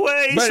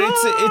always." But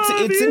it's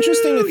love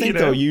interesting to you, think you know?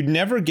 though. You'd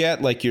never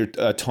get like your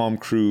Tom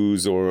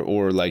Cruise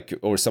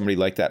or somebody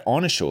like that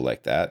on a show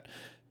like that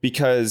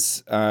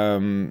because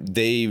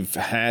they've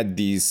had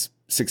these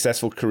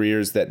successful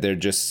careers that they're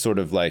just sort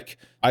of like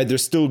either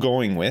still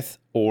going with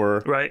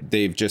or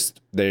they've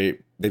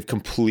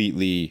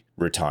completely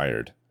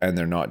retired and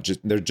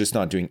they're just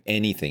not doing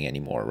anything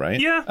anymore, right?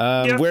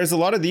 Yeah. Whereas a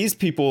lot of these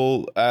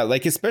people,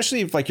 like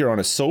especially if like you're on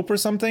a soap or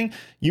something,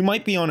 you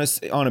might be on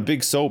a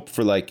big soap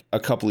for like a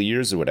couple of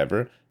years or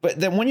whatever. But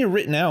then when you're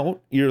written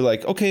out, you're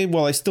like, okay,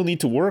 well, I still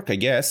need to work, I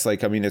guess.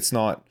 Like, I mean,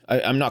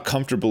 I'm not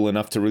comfortable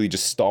enough to really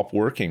just stop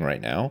working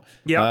right now.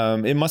 Yeah.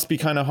 It must be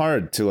kind of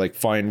hard to like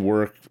find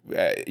work,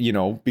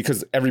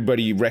 because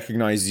everybody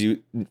recognizes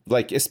you,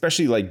 like,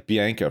 especially like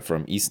Bianca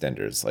from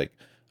EastEnders. Like,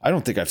 I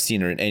don't think I've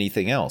seen her in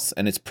anything else.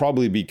 And it's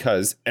probably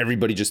because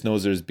everybody just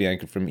knows her as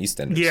Bianca from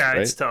EastEnders. Yeah,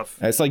 right? it's tough.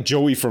 It's like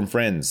Joey from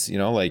Friends,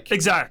 like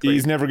Exactly.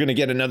 he's never going to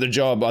get another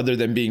job other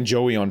than being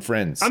Joey on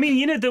Friends. I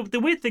mean, the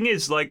weird thing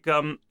is like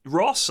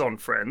Ross on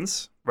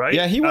Friends, right?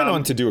 Yeah, he went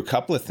on to do a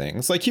couple of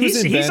things. Like he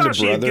was in Band of Brothers.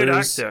 He's actually a good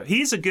actor.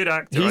 He's a good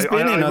actor. He's been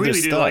in I other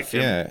really do stuff, like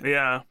him.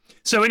 yeah.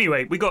 So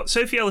anyway, we got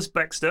Sophie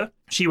Ellis-Bextor.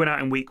 She went out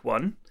in week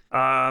 1.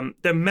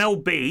 Then Mel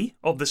B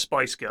of the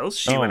Spice Girls.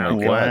 She went out.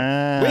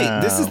 Wow.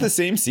 Wait, this is the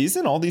same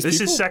season? All these This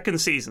people? is second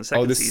season.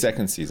 This is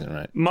second season,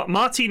 right?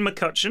 Martine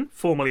McCutcheon,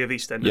 formerly of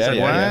EastEnders.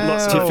 Yeah.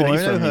 Lots of Tiffany I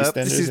know from her.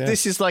 EastEnders,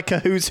 This is like a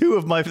who's who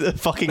of my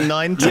fucking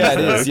 90s. Yeah, it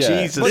is.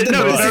 Yeah. Jesus But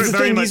No, this Christ. is the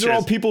very thing. much These are all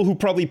is. people who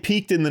probably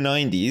peaked in the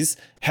 90s,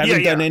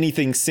 haven't done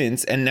anything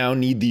since, and now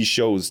need these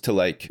shows to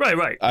like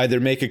Right. either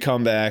make a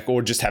comeback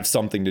or just have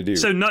something to do.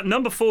 So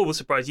number 4 will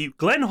surprise you.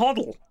 Glenn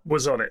Hoddle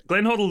was on it.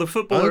 Glenn Hoddle, the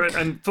footballer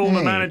and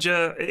former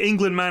manager,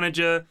 England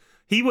manager.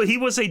 He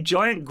was a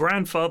giant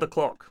grandfather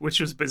clock, which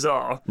was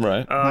bizarre.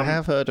 Right. I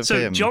have heard of So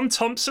him. John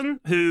Thompson,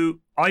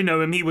 who I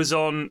know him, he was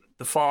on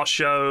The Far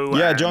Show.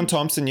 Yeah, and- John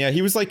Thompson. Yeah,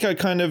 he was like a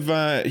kind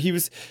of he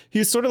was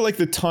sort of like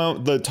the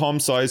Tom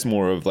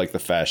Sizemore of like the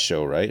Fast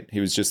Show, right? He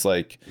was just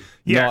like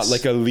not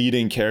like a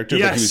leading character,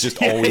 but he was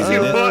just always he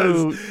in it.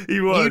 was. He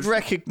was. You'd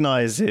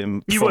recognize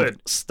him You from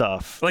would.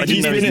 stuff. Like I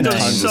didn't know been he in does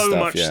tons of so stuff,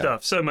 much yeah.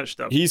 stuff, so much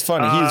stuff. He's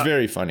funny. He's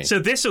very funny. So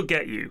this will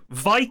get you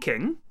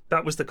Viking.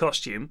 That was the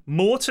costume.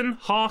 Morton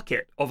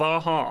Harkett of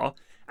Aha,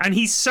 and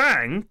he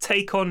sang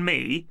 "Take on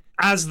Me"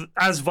 as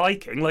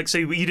Viking. Like, so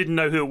you didn't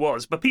know who it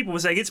was, but people were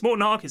saying it's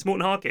Morton Harkett. It's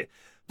Morton Harkett.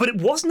 But it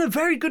wasn't a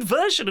very good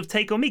version of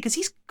 "Take on Me" because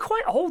he's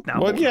quite old now.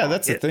 well, Morton yeah,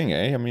 that's the Harkett. thing,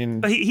 eh? I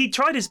mean, But he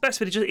tried his best,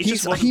 but it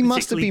just wasn't he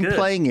must have particularly been good.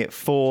 playing it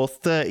for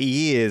 30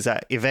 years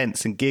at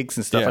events and gigs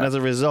and stuff, Yeah. and as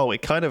a result,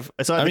 it's either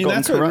that's gotten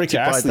what Rick corrupted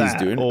by Astley's that,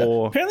 doing.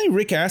 or Apparently,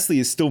 Rick Astley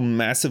is still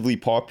massively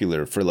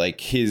popular for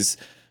like his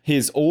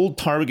old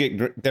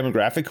target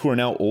demographic who are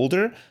now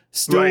older.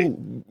 Still,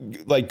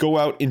 like go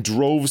out in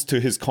droves to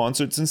his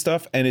concerts and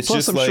stuff, and it's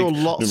Plus, just I'm like sure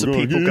lots of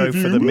people go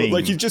for the meme,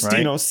 like he's just right?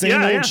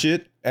 same old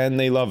shit, and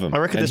they love him. I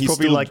reckon and there's he's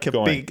probably still like a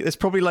going. there's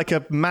probably like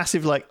a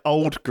massive like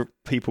old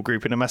people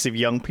group and a massive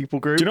young people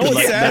group. Do you know what's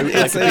like, sad? no-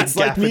 It's, a big it's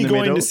like gap in me the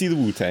going middle. to see the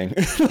Wu-Tang.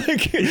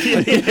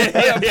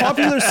 A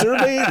popular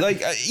survey,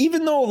 like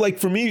even though like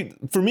for me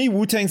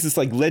Wu-Tang's this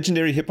like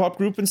legendary hip hop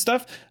group and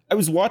stuff. I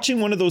was watching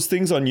one of those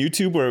things on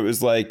YouTube where it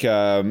was like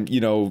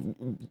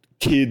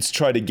kids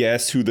try to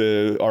guess who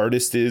the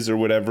artist is or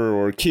whatever,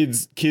 or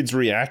kids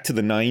react to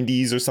the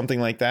 90s or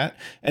something like that.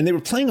 And they were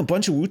playing a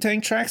bunch of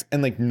Wu-Tang tracks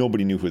and like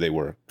nobody knew who they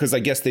were because I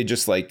guess they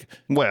just like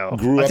grew I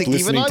up think even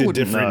listening I to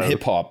wouldn't different know.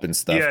 hip hop and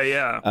stuff.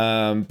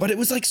 Yeah. But it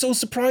was like so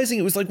surprising.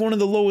 It was like one of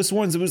the lowest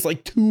ones. It was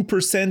like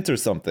 2% or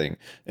something.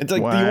 It's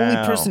like the only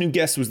Wow. person who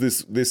guessed was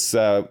this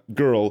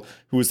girl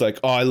who was like,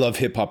 "Oh, I love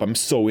hip hop. I'm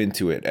so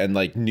into it," and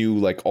like knew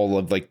like all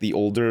of like the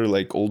older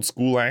like old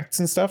school acts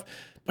and stuff.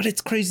 But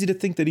it's crazy to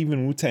think that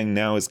even Wu-Tang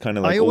now is kind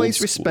of like I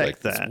always old school.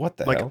 respect Like, that. what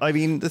the like, hell? I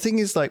mean, the thing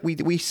is, like,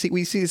 we see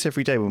this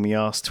every day when we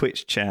ask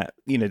Twitch chat,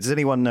 does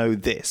anyone know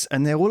this?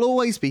 And there will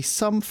always be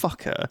some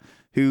fucker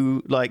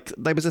who, like,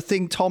 there was a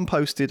thing Tom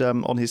posted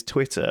on his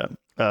Twitter.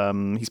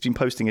 He's been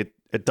posting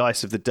a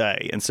dice of the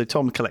day, and so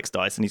Tom collects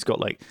dice, and he's got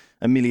like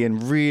a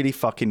million really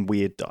fucking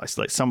weird dice.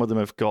 Like some of them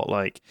have got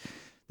like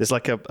there's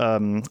like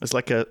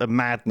a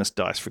madness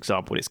dice, for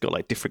example. And it's got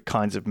like different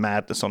kinds of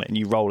madness on it, and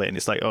you roll it, and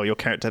it's like, oh, your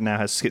character now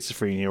has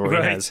schizophrenia, or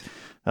it has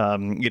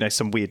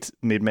some weird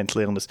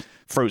mental illness,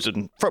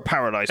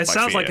 paralyzed. It by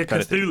sounds fear like a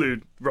kind of thing.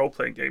 Cthulhu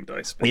role-playing game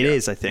dice. It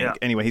is, I think. Yeah.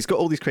 Anyway, he's got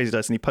all these crazy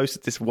dice, and he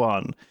posted this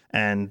one,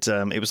 and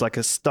it was like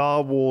a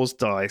Star Wars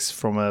dice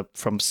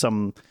from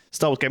some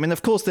Star Wars game. And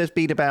of course, there's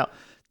been about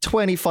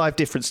 25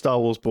 different Star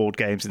Wars board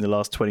games in the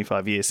last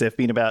 25 years. There have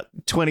been about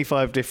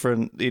 25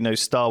 different,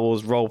 Star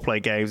Wars role-play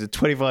games and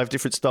 25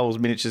 different Star Wars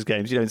miniatures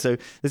games. And so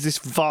there's this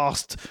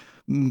vast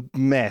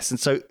mess. And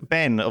so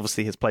Ben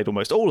obviously has played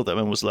almost all of them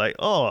and was like,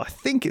 oh, I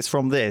think it's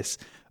from this.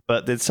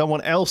 But then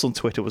someone else on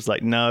Twitter was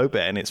like, no,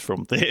 Ben, it's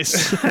from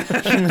this.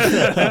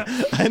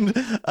 and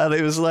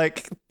it was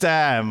like,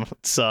 damn,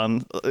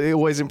 son. It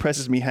always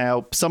impresses me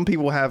how some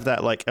people have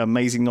that like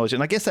amazing knowledge.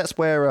 And I guess that's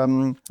where,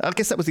 I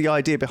guess that was the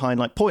idea behind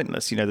like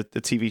Pointless, the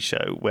TV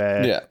show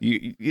where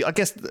I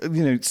guess,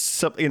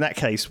 in that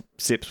case,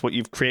 Sips, what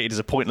you've created is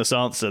a pointless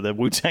answer. The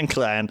Wu-Tang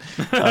Clan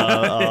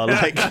are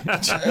like...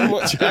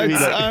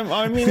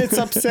 I mean, it's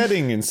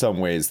upsetting in some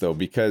ways, though,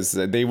 because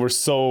they were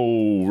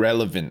so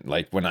relevant.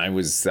 Like when I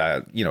was,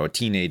 a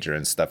teenager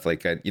and stuff,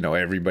 like,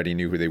 everybody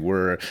knew who they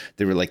were.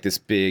 They were like this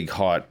big,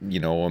 hot,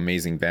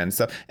 amazing band and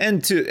stuff.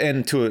 And to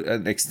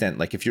an extent,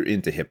 like if you're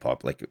into hip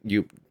hop, like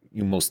you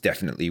most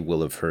definitely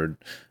will have heard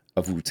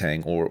of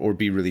Wu-Tang or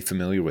be really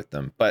familiar with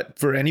them. But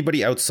for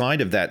anybody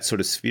outside of that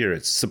sort of sphere,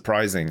 it's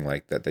surprising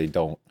like that they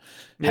don't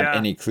have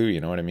any clue,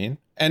 you know what I mean?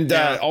 And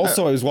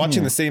also, I was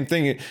watching the same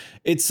thing.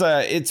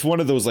 It's one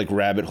of those like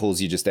rabbit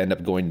holes you just end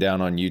up going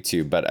down on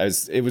YouTube. But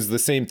it was the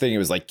same thing. It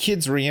was like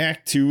kids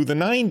react to the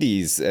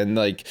 90s, and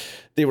like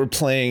they were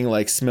playing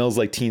like Smells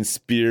Like Teen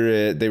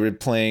Spirit. They were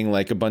playing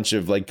like a bunch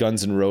of like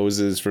Guns N'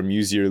 Roses from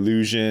Use Your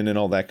Illusion and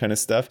all that kind of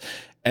stuff.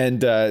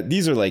 And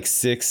these are like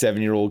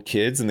 6-7-year-old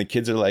kids, and the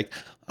kids are like,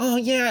 oh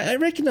yeah, I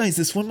recognize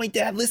this one. My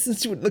dad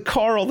listens to it in the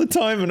car all the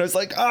time. And I was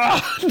like,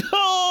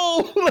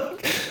 no,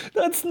 like,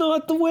 that's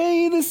not the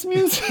way this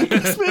music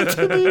is meant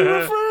to be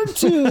referred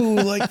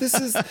to. Like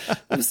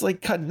it was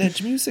like cutting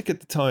edge music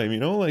at the time,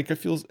 like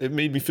it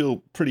made me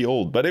feel pretty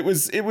old, but it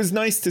was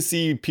nice to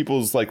see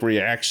people's like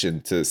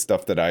reaction to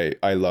stuff that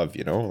I love,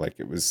 like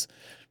it was,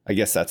 I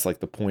guess that's like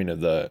the point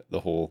of the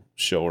whole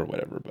show or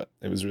whatever, but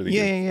it was really good.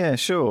 Yeah,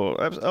 sure.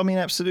 I mean,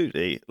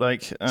 absolutely.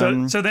 Like,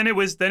 so then it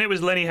was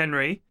Lenny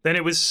Henry, then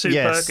it was Sue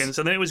Perkins,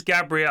 and then it was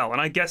Gabrielle,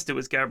 and I guessed it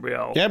was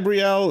Gabrielle.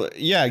 Gabrielle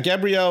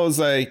was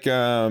like,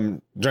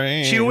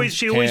 she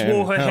always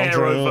wore her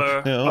hair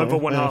over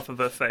one half of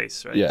her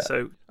face, right? Yeah.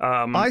 So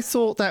I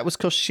thought that was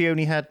because she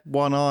only had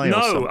one eye. No,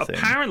 or something.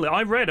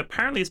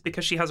 Apparently it's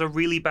because she has a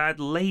really bad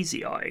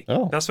lazy eye.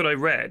 Oh, that's what I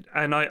read,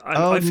 and I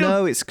feel...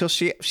 no, it's because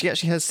she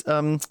actually has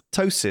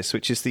ptosis,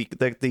 which is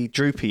the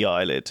droopy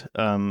eyelid,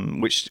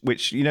 which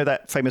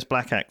that famous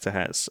black actor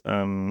has,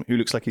 who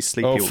looks like he's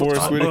sleepy all the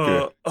Forrest time.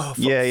 Whitaker.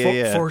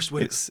 Yeah. Forrest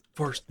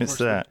Whitaker. It's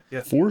that.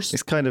 Yeah. Forrest?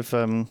 It's kind of,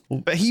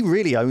 but he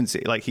really owns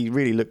it. Like he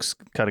really looks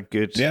kind of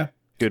good. Yeah.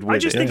 Good with I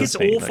just it, think it's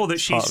doesn't he? awful Like, that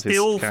she part of his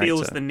still feels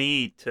character. the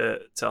need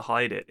to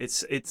hide it.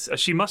 It's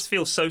she must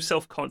feel so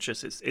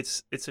self-conscious.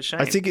 It's a shame.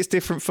 I think it's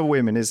different for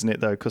women, isn't it?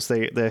 Though, because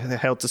they're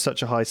held to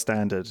such a high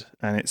standard,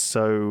 and it's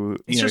so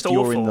It's if just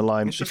you're in the awful.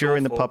 line, It's just if you're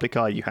in the awful. public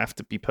eye, you have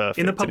to be perfect.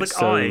 in the and public it's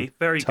so eye.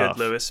 Very tough.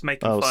 good, Lewis.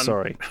 Making Oh, fun.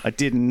 sorry, I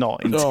did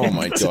not. Oh intend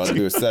my to God, do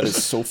Lewis, that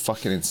is so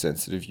fucking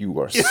insensitive. You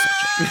are such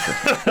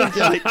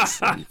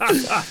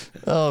Yikes.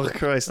 Oh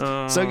Christ!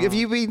 So have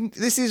you been?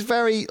 This is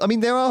very. I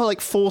mean, there are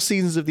like 4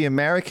 seasons of the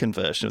American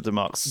version of the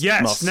Masked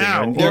Yes, Singer,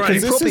 now. and Yeah, you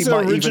because this probably is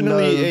might even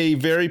originally know- a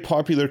very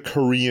popular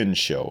Korean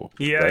show.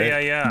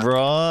 Yeah.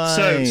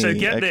 Right. So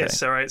get okay.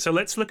 this, all right. So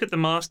let's look at the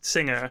Masked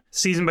Singer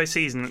season by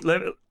season.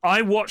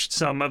 I watched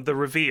some of the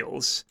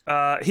reveals.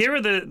 Here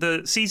are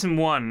the season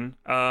 1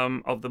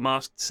 of the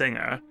Masked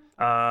Singer.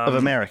 Of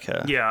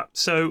America. Yeah.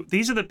 So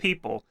these are the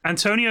people.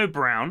 Antonio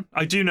Brown.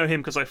 I do know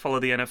him because I follow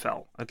the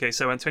NFL. Okay.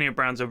 So Antonio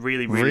Brown's a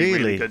really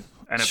good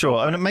NFL Sure.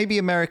 player. And maybe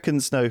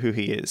Americans know who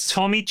he is.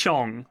 Tommy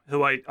Chong,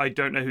 who I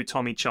don't know who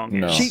Tommy Chong is.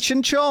 No. Cheech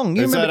and Chong.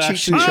 You Is remember that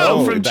Cheech and actually-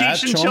 Chong? Oh, from that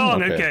Cheech and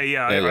Chong. Chong? Okay,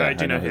 yeah, I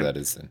do know who him. that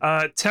is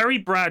then. Terry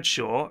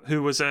Bradshaw,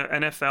 who was an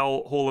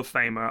NFL Hall of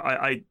Famer.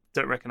 I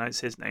don't recognize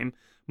his name.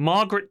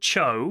 Margaret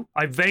Cho.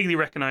 I vaguely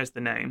recognize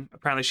the name.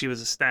 Apparently, she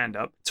was a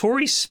stand-up.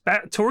 Tori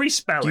Spelling. Tori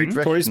Spelling is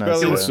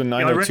the Yeah,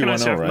 I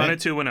recognize her 90210, from right?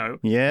 90210.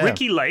 Yeah.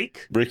 Ricky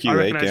Lake. I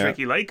recognize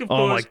Ricky Lake, of course.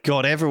 Oh my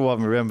God,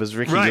 everyone remembers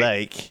Ricky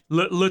Lake.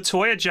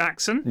 LaToya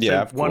Jackson.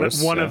 Yeah,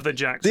 so one of the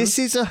Jacksons. This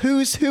is a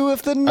who's who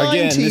of the 90s,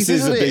 Again, this is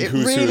isn't a big it?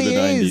 who's It who of really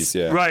the 90s, is.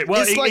 yeah. Right,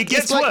 well, It's like- it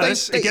gets it's like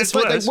worse. They, It gets it's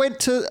like worse. they went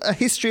to a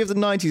history of the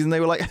 90s and they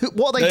were like,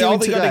 what are they All doing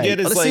they today? gotta get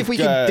is Let's like see if we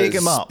can dig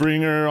them up.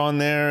 Springer on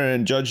there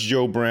and Judge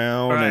Joe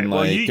Brown Right, and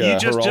well, like you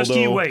just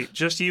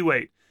Geraldo. you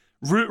wait.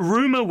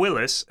 Rumor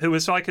Willis, who,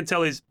 as I can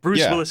tell, is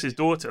Bruce Willis's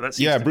daughter. That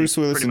seems to be Bruce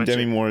Willis pretty and much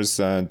Demi it. Moore's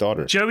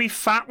daughter. Joey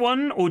Fat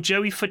One or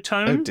Joey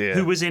Fatone, Oh, dear.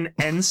 who was in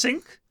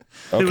NSYNC,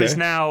 who Okay. is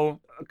now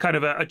kind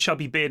of a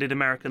chubby bearded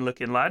American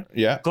looking lad.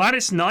 Yeah.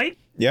 Gladys Knight,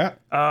 Yeah.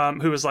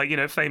 who was like,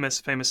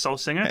 famous soul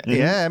singer.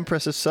 Yeah,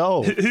 Empress of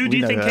Soul. Who do We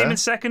you know think her. came in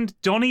second?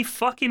 Donny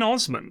fucking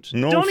Osmond.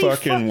 No Donny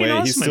fucking way.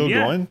 Osmond, He's still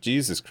yeah. going?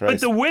 Jesus But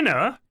Christ. the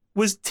winner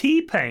was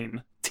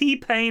T-Pain.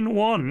 T-Pain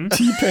won.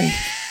 T-Pain.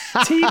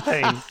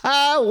 T-Pain.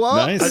 Ah,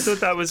 what? Nice. I thought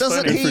that was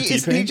Doesn't funny. he? for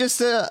Isn't he T-Pain?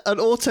 just an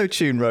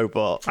auto-tune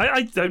robot?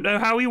 I don't know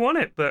how he won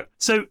it, but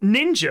so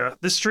Ninja,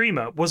 the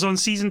streamer, was on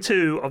season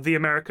 2 of the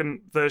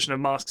American version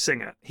of Masked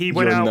Singer. He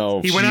went You're out.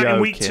 no He went out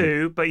in week joking.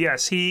 2, but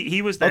yes,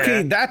 he was there.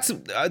 Okay,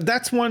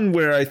 that's one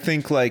where I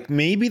think like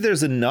maybe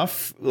there's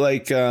enough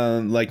like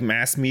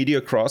mass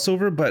media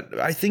crossover, but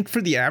I think for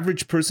the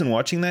average person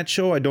watching that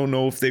show, I don't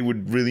know if they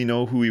would really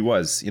know who he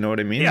was. You know what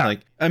I mean? Yeah.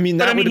 Like, I mean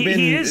But that I mean, would have been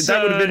he is,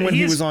 that would have been when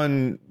he he is- was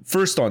on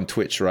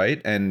Twitch,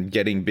 right, and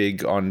getting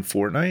big on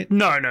Fortnite.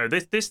 No,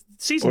 this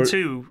season Or-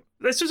 2.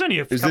 This was only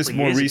a couple Is this of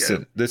more years recent?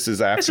 ago. This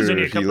is after This was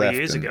only a he couple left. of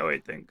years and- ago, I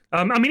think.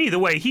 I mean, either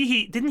way,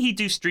 he didn't he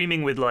do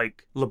streaming with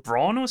like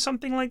LeBron or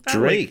something like that?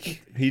 Drake.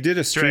 Like, He did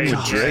a stream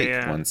with Drake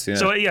yeah. once. Yeah.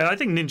 So yeah, I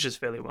think Ninja's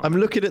fairly well. I'm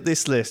looking at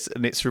this list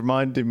and it's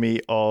reminding me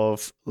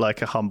of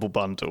like a Humble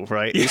Bundle,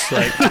 right? It's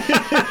like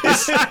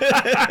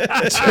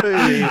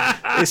truly,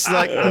 it's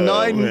like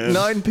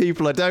nine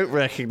people I don't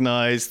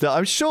recognize that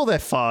I'm sure they're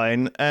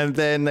fine, and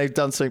then they've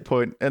done something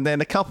point, and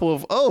then a couple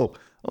of oh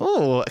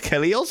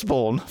Kelly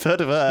Osbourne, I've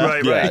heard of her.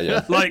 Right.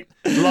 Yeah. Like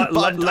I don't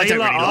Layla really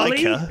like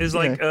Ali her. is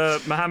like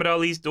Muhammad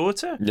Ali's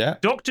daughter. Yeah.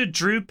 Dr.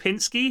 Drew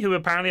Pinsky, who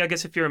apparently, I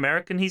guess if you're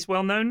American, he's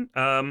well known.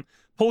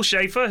 Paul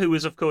Schaefer, who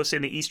was of course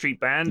in the E Street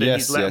Band, and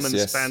he's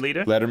Letterman's band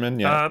leader. Letterman,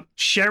 yeah.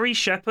 Sherry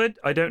Shepherd,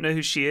 I don't know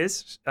who she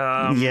is.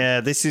 Yeah,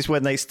 this is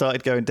when they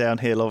started going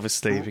downhill,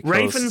 obviously, because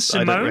Raven I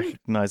Simone? don't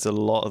recognize a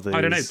lot of these.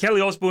 I don't know.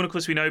 Kelly Osbourne, of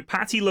course, we know.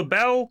 Patti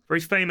LaBelle,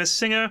 very famous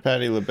singer.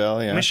 Patti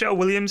LaBelle, yeah. Michelle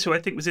Williams, who I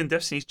think was in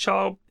Destiny's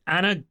Child.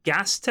 Anna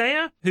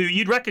Gasteyer, who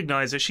you'd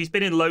recognize her. She's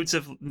been in loads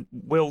of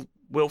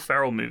Will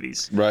Ferrell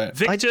movies. Right.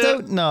 Victor I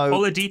don't know.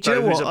 Oladipo, Do you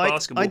know who's a what?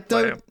 basketball I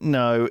player. don't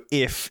know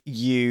if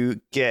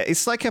you get.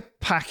 It's like a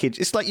package.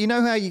 It's like, you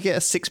know how you get a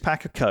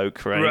 6-pack of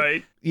Coke, right?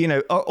 Right. You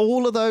know, are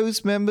all of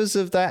those members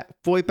of that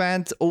boy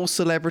band all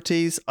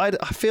celebrities? I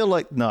feel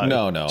like no. No. Do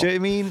you know what I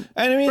mean?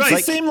 And I mean, Right.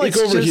 it's the same like It's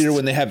over just- here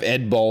when they have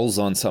Ed Balls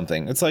on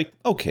something. It's like,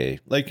 okay,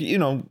 like, you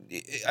know,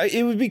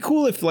 it would be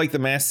cool if like the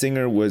Masked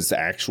Singer was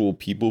actual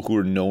people who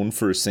are known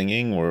for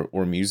singing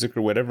or music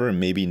or whatever, and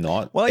maybe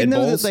not. Well, I Ed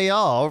know Balls. that they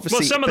are, obviously,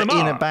 Well, some of but them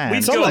in are. a band.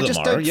 We've Some got- of I just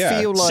them don't are, yeah.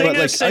 feel like.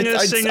 Singer, But,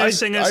 like,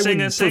 singer, I would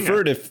singer.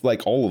 prefer it if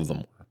like all of them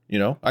were. You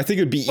know, I think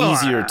it'd be Well,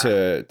 easier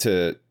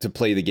to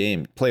play the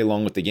game, play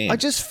along with the game. I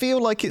just feel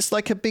like it's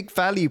like a big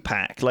value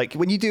pack. Like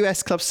when you do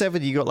S Club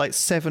 7, you got like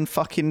 7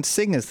 fucking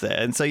singers there,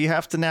 and so you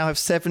have to now have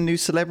 7 new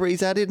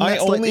celebrities added. And I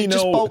that's like, only it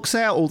just know bulks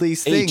out all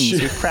these things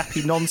H. with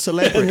crappy And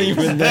non-celebrities.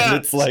 even then,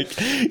 it's like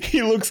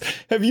he looks.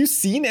 Have you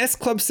seen S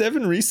Club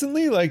 7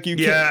 recently? Like you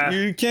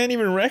can't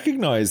even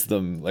recognize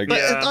them. Like But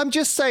Yeah. I'm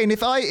just saying,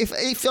 if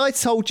I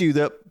told you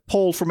that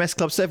Paul from S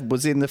Club 7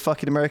 was in the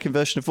fucking American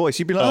version of Voice,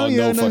 you'd be like, oh, yeah,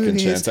 no I know who fucking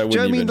he chance. is. I Do you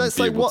know wouldn't what I mean? even That's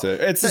be like able what? to. It's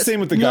the that's- same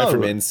with the guy no.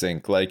 from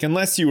NSYNC. Like,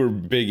 unless you were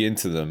big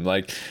into them.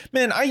 Like,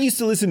 man, I used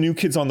to listen to New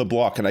Kids on the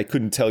Block, and I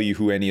couldn't tell you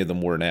who any of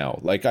them were now.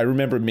 Like, I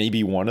remember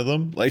maybe one of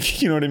them.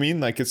 Like, you know what I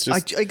mean? Like, it's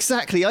just.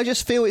 Exactly. I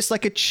just feel it's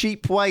like a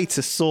cheap way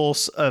to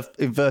source of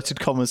inverted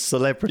commas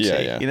celebrity.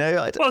 Yeah. You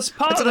know? Well, it's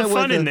part I of don't the know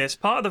fun whether- in this.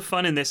 Part of the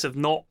fun in this of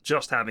not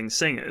just having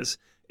singers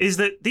is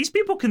that these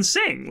people can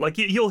sing. Like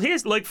you'll hear,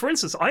 like for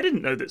instance, I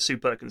didn't know that Sue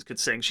Perkins could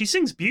sing. She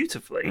sings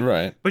beautifully,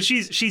 Right. But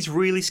she's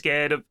really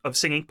scared of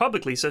singing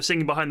publicly. So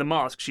singing behind the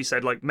mask, she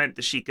said, like meant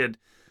that she could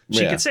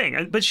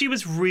sing. But she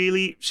was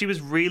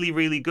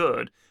really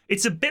good.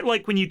 It's a bit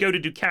like when you go to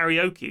do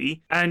karaoke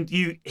and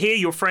you hear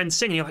your friends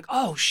sing and you're like,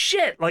 oh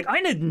shit, like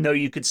I didn't know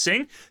you could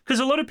sing. Because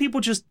a lot of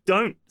people just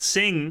don't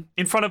sing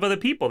in front of other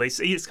people. They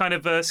see it's kind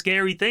of a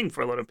scary thing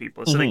for a lot of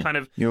people. So they kind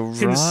of You're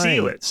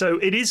conceal right. it. So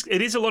it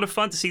is a lot of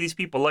fun to see these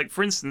people. Like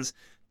for instance,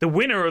 the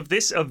winner of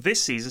this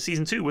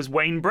season 2, was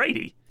Wayne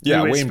Brady. Yeah,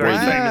 who is Wayne very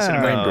Brady. famous in Wow.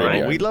 America. Brady,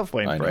 right? We love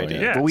Wayne I know, Brady.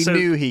 yeah. But we So-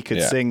 knew he could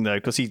Yeah. sing, though,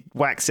 because he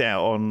whacks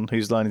out on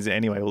Whose Line Is It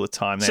Anyway all the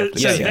time. They So, have to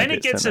so sing then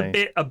bits, it gets don't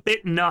they? a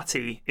bit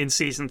nutty in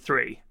season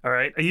 3. All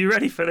right, are you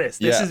ready for this?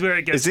 This Yeah. is where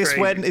it gets. Is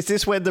crazy.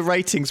 this when the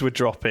ratings were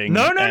dropping?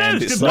 No, and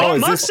it's it's the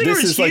like- Mark this Singer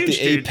is is like the huge,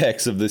 dude.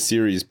 apex of the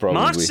series,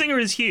 probably. Mark Singer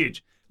is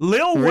huge.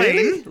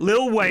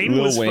 Lil Wayne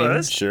was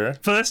first. Sure.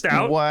 First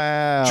out.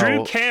 Wow.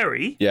 Drew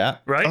Carey. Yeah.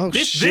 Right? Oh,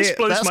 this shit.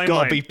 blows That's my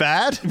gotta mind. be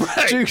bad.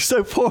 Right.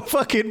 So poor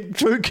fucking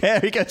Drew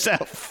Carey goes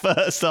out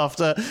first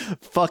after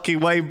fucking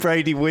Wayne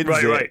Brady wins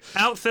it. Right.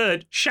 Out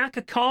third,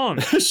 Shaka Khan.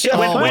 Shaka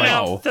went Khan.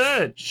 out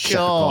third.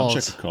 God.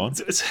 Chaka Khan.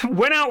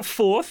 Went out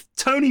fourth,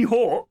 Tony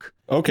Hawk.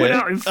 Okay. Went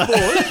out in fourth.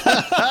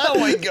 Oh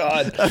my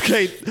God.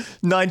 Okay,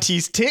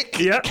 90s tick.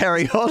 Yep.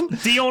 Carry on.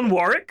 Dionne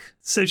Warwick.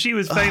 So she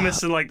was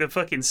famous in like the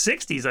fucking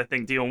 60s, I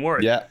think, Dionne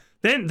Warwick. Yeah.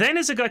 Then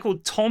there's a guy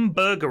called Tom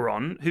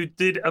Bergeron who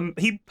did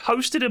he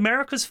hosted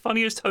America's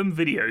Funniest Home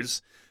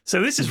Videos. So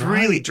this is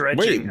really dredging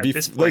Wait, at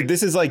this point.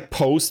 this is like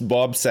post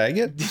Bob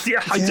Saget?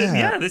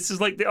 Yeah, this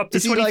is like up to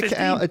Is he 2015. like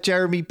out a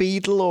Jeremy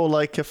Beadle or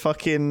like a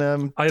fucking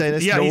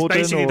Dennis yeah, Norden? he's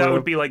basically or... that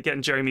would be like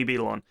getting Jeremy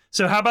Beadle on.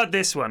 So how about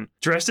this one?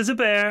 Dressed as a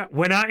bear,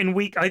 went out in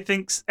week I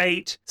think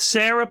 8.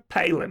 Sarah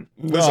Palin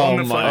was on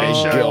the Funny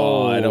show.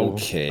 God,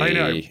 okay. I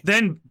know.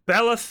 Then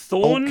Bella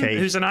Thorne, Okay.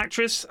 who's an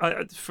actress,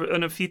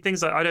 and a few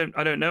things I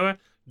don't know her.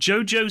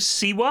 Jojo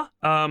Siwa,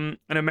 an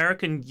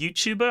American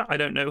YouTuber. I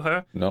don't know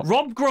her. No.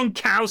 Rob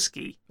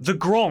Gronkowski, the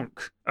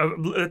Gronk,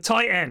 a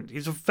tight end.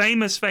 He's a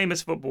famous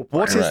football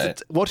player.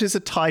 What is a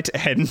tight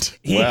end?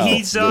 Wow.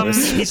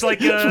 He's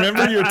like a,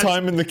 Remember your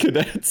time in the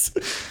cadets?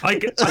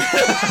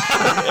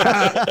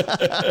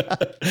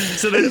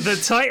 So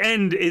the tight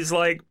end is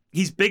like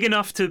he's big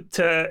enough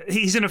to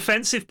he's an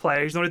offensive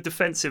player. He's not a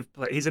defensive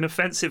player. He's an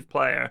offensive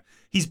player.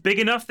 He's big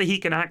enough that he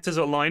can act as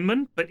a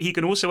lineman, but he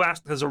can also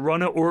act as a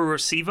runner or a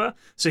receiver.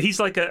 So he's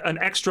like an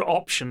extra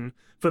option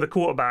for the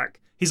quarterback.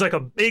 He's like a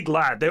big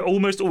lad. They're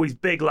almost always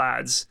big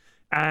lads.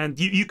 And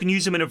you can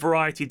use them in a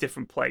variety of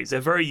different plays. They're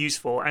very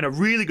useful. And a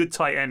really good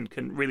tight end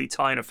can really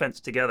tie an offense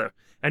together.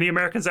 Any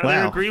Americans out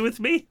there agree with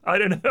me? I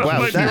don't know. Wow,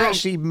 Might be wrong.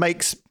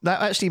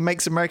 that actually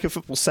makes American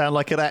football sound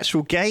like an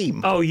actual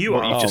game. Oh, you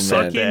What are you just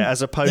fucking said there,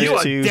 as opposed you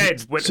are to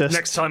dead just-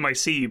 next time I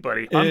see you,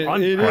 buddy.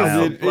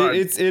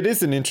 It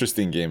is an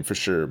interesting game for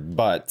sure,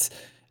 but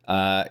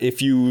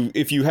if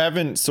you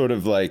haven't sort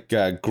of like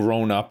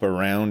grown up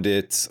around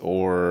it,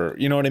 or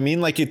you know what I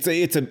mean, like it's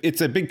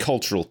a big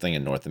cultural thing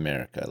in North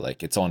America.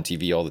 Like it's on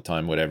TV all the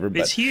time, whatever.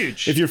 But it's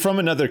huge. If you're from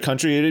another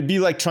country, it'd be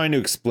like trying to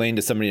explain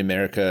to somebody in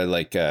America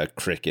like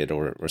cricket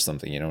or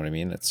something. You know what I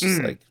mean? It's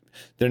just like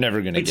they're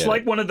never going to get It's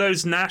like it. one of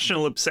those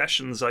national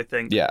obsessions, I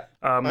think. Yeah.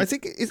 I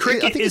think it's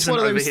isn't one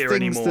of over those here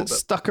things anymore, that but-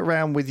 stuck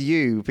around with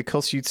you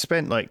because you'd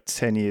spent like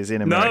 10 years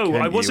in America. No, I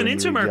hadn't you, wasn't when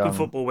into you were American young?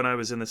 football when I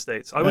was in the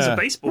States. I was Yeah. a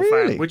baseball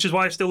Really? fan, which is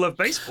why I still love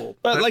baseball.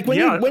 But like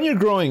when you're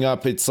growing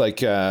up, it's like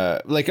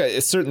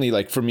certainly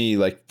like for me,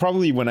 like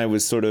probably when I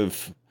was sort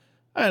of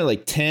I don't know,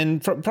 like 10,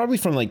 probably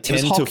from like 10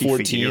 was to hockey for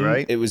 14, you,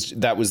 right?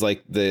 that was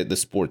like the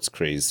sports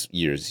craze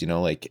years, you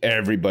know, like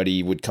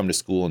everybody would come to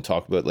school and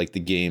talk about like the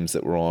games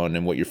that were on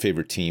and what your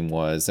favorite team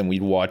was. And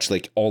we'd watch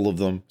like all of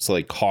them. So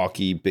like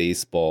hockey,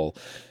 baseball,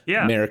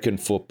 American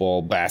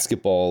football,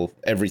 basketball,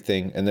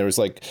 everything. And there was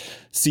like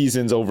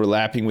seasons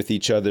overlapping with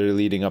each other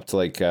leading up to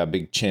like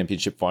big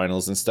championship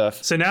finals and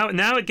stuff. So now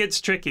it gets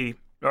tricky,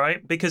 all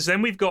right? Because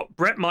then we've got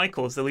Bret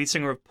Michaels, the lead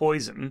singer of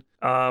Poison.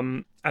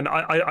 And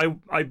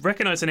I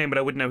recognize the name, but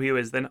I wouldn't know who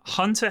he is. Then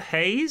Hunter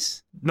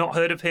Hayes, not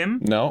heard of him.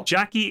 No.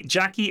 Jackie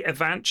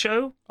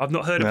Evancho, I've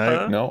not heard of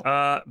her. No.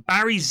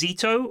 Barry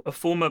Zito, a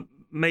former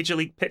major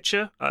league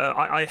pitcher,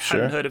 I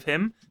hadn't heard of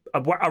him.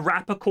 A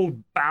rapper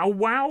called Bow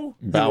Wow.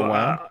 Bow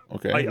Wow.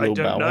 Okay. I Little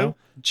don't Bow know. Wow.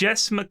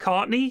 Jess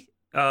McCartney,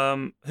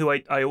 who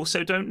I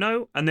also don't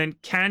know, and then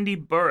Candy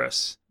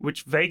Burris,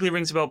 which vaguely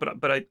rings a bell,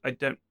 but I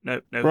don't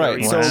know.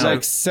 Right. her So either.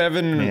 like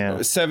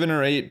seven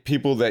or eight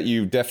people that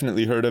you've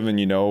definitely heard of and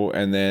you know,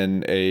 and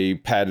then a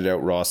padded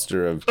out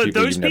roster of But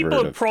people those you've never people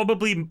heard are of.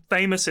 probably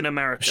famous in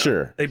America.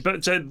 Sure.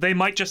 So they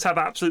might just have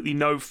absolutely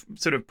no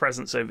sort of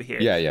presence over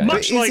here. Yeah. Much But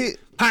is like it-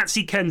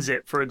 Patsy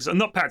Kensit, for example.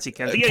 Not Patsy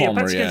Kensit.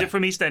 Palmer, Patsy yeah. Kensit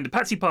from EastEnders.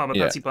 Patsy Palmer.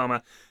 Yeah. Patsy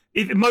Palmer.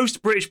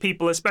 Most British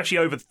people, especially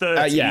over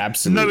 30, Yeah,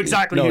 absolutely. know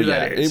exactly who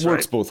that is. It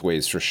works right? both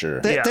ways for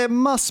sure. There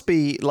must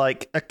be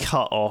like a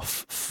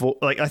cutoff for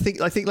like I think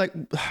like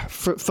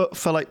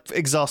for like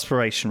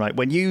exasperation, right?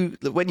 When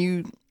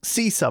you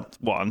see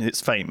someone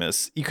who's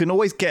famous, you can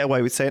always get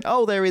away with saying,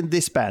 "Oh, they're in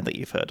this band that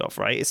you've heard of,"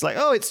 right? It's like,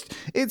 "Oh,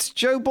 it's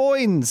Joe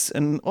Boynes,"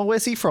 and "Oh,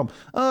 where's he from?"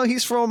 "Oh,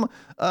 he's from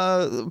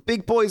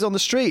Big Boys on the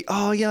Street."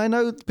 "Oh, yeah, I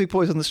know Big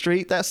Boys on the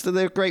Street.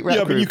 They're a great rap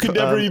Yeah, but you group." could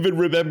never even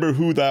remember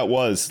who that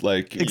was.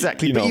 Like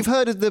Exactly, you but know. you've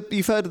heard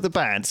of the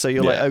band, so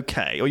you're like,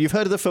 okay, or you've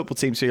heard of the football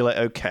team, so you're like,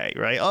 okay,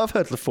 right? Oh, I've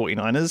heard of the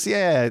 49ers,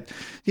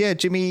 yeah,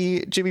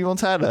 Jimmy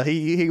Montana,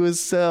 he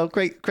was a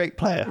great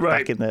player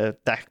Right.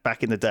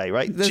 back in the day,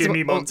 right?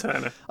 Jimmy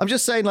Montana. I'm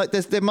just saying, like,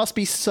 there must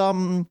be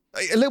some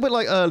a little bit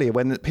like earlier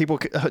when people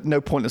had no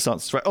pointless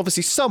answers, right?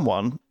 Obviously,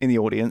 someone in the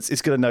audience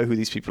is going to know who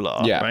these people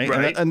are, Yeah. right?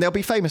 Right. And they'll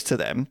be famous to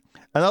them.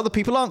 And other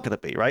people aren't going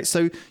to be, right?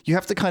 So you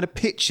have to kind of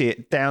pitch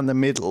it down the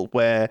middle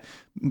where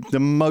the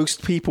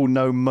most people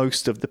know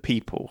most of the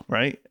people,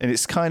 right? And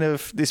it's kind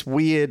of this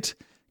weird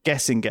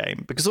guessing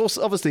game, because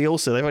obviously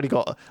they've only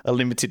got a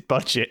limited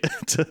budget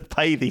to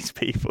pay these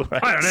people,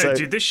 right? I don't know,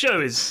 dude. This show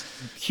is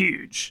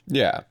huge.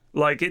 Yeah.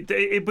 Like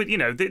but you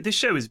know, this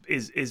show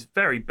is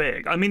very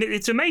big. I mean,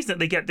 it's amazing that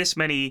they get this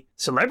many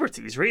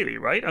celebrities, really,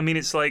 right? I mean,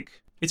 it's like,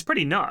 it's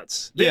pretty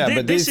nuts. Yeah,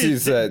 but this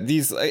is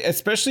these,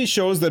 especially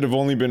shows that have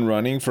only been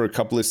running for a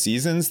couple of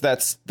seasons.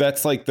 That's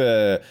like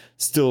the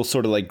still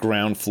sort of like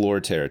ground floor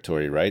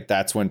territory, right?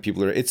 That's when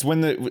people are. It's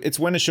when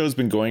a show's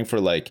been going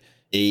for like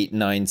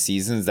 8-9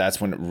 seasons. That's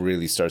when it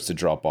really starts to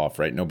drop off,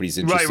 right? Nobody's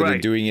interested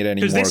in doing it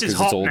anymore because it's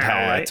old now,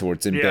 hat, right? or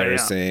it's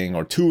embarrassing,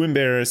 or too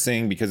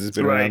embarrassing because it's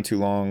been around too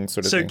long,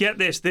 sort of thing. So get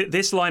this: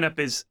 this lineup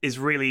is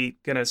really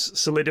going to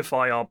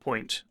solidify our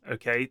point.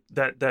 Okay,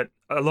 that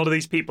a lot of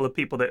these people are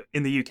people that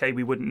in the UK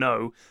we wouldn't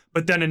know,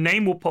 but then a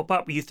name will pop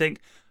up where you think,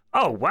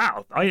 oh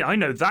wow, I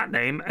know that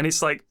name, and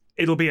it's like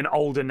it'll be an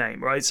older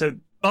name, right? So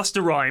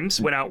Busta Rhymes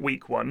went out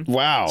week 1.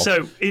 Wow.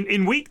 So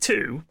in week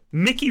 2,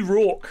 Mickey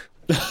Rourke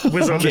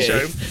was on the show.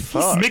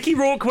 Fuck. Mickey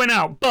Rourke went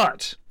out,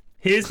 but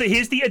here's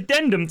the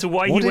addendum to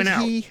why he went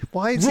out.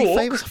 Why is he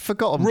famous? I've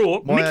forgotten.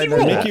 Rourke. Why Mickey I know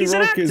Rourke. that. Mickey He's an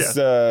Rourke actor. is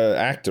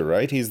actor,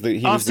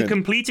 right? After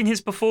completing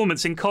his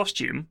performance in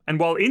costume, and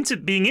while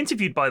being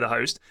interviewed by the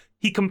host,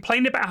 he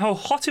complained about how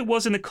hot it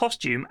was in the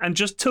costume and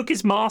just took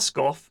his mask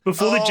off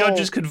before the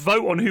judges could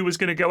vote on who was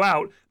going to go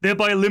out,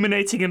 thereby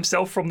eliminating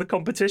himself from the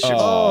competition.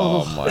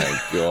 Oh my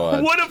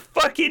god! What a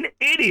fucking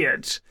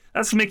idiot!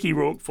 That's Mickey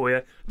Rourke for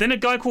you. Then a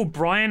guy called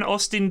Brian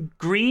Austin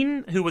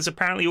Green, who was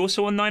apparently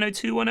also on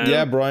 90210.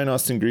 Yeah, Brian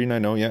Austin Green, I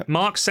know. Yeah.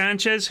 Mark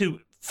Sanchez, who...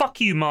 Fuck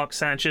you, Mark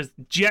Sanchez.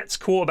 Jets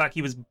quarterback.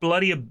 He was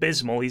bloody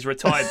abysmal. He's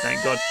retired,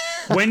 thank God.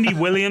 Wendy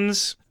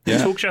Williams,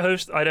 talk show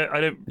host. I don't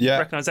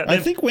recognize that name.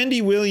 I think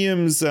Wendy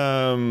Williams.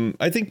 Has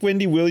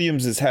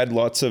had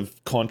lots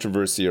of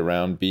controversy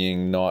around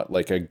being not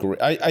like a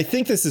great. I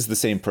think this is the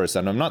same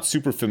person. I'm not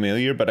super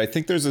familiar, but I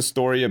think there's a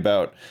story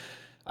about.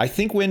 I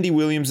think Wendy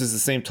Williams is the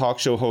same talk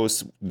show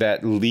host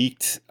that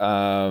leaked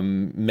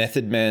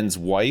Method Man's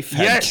wife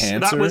had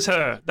cancer. Yes,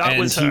 that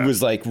was her. He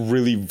was like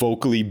really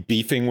vocally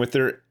beefing with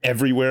her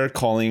everywhere,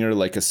 calling her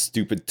like a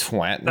stupid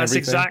twat and That's everything.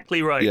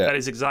 exactly right. Yeah. That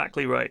is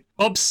exactly right.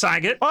 Bob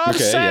Saget. Bob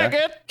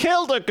Saget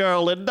killed a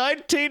girl in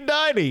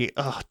 1990.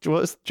 Oh, do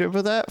you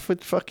remember that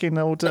with fucking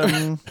old?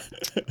 That's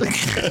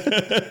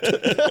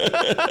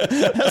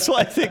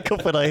what I think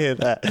of when I hear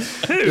that.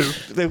 Who?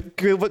 The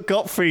Gilbert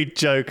Gottfried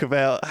joke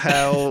about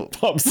how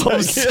Bob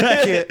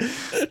Saget.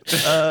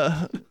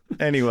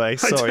 Anyway,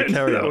 sorry,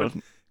 carry that on.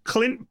 one.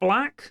 Clint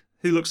Black,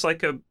 who looks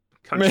like a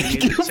country Man,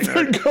 music singer.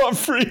 Gilbert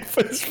Gottfried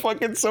is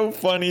fucking so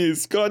funny.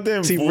 His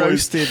goddamn He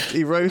voice.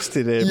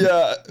 roasted him.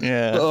 Yeah.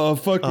 Yeah. Oh,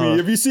 fuck me.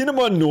 Have you seen him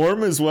on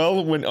Norm as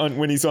well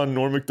when he's on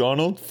Norm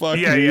Macdonald? Fuck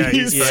Yeah, me. yeah,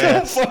 He's he's so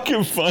great.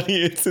 fucking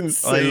funny. It's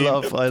insane.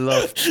 I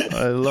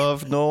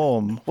love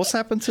Norm. What's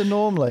happened to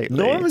Norm lately?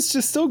 Norm is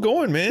just still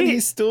going, man.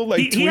 He's still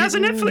like he has a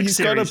tweeting. Netflix He's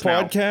got a series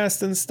now.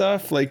 podcast and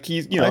stuff. Like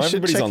he's, I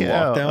should everybody's check on it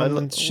out. lockdown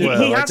and shit.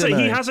 Well, he I has don't know.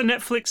 a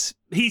Netflix.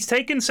 He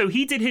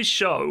did his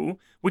show,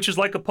 which was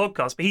like a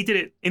podcast, but he did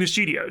it in a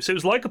studio. So it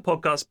was like a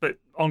podcast, but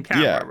on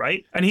camera, Yeah.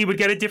 right? And he would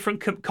get a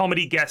different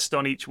comedy guest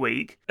on each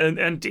week.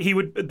 And he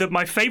would,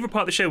 my favorite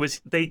part of the show was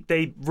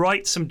they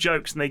write some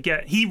jokes and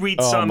he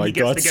reads Oh some, my he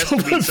gets god! the guest Some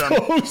to read of some.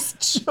 those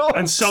jokes.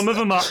 And some of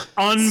them are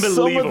unbelievable.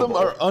 Some of them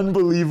are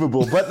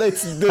unbelievable, but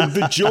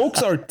the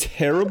jokes are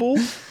terrible.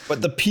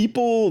 But the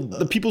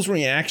people's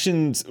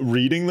reactions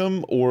reading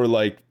them or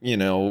like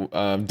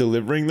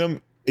delivering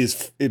them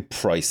is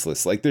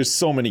priceless. Like there's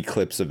so many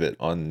clips of it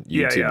on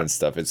YouTube and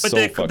stuff. It's but so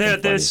fucking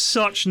funny. there's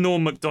such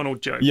Norm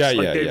Macdonald jokes. Yeah,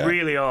 like, yeah, they yeah.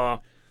 really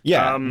are.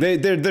 Yeah,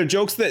 they're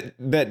jokes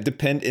that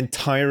depend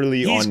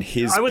entirely on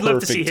his I would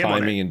love to see perfect him on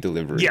timing it. and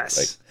delivery.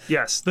 Yes,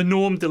 yes, the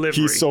Norm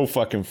delivery. He's so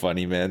fucking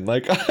funny, man.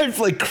 Like I've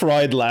like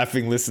cried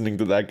laughing listening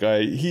to that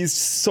guy. He's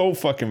so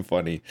fucking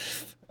funny.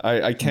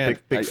 I can't.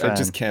 Big I fan.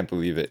 just can't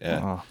believe it.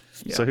 Yeah. Oh.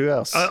 So who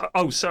else?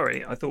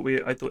 Sorry. I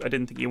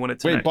didn't think you wanted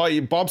to know.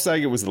 Wait, Bob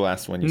Saget was the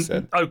last one you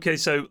said. Okay,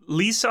 so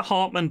Lisa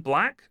Hartman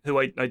Black, who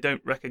I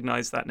don't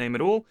recognize that name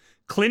at all.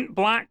 Clint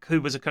Black, who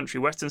was a country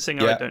western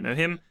singer, Yeah. I don't know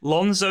him.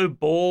 Lonzo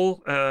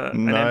Ball,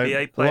 an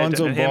NBA player,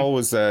 Lonzo I don't know Ball him.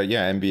 was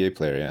NBA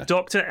player. Yeah.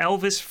 Dr.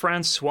 Elvis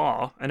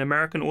Francois, an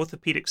American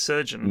orthopedic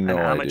surgeon No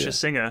and amateur idea.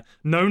 singer,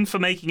 known for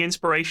making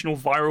inspirational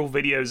viral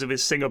videos of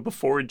his singer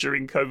before and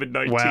during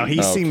COVID-19. Wow,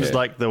 he seems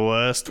like the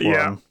worst one.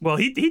 Yeah, well,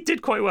 he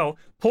did quite well.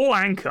 Paul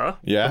Anka,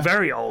 Yeah. a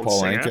very old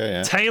Paul singer. Anka,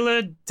 yeah.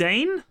 Taylor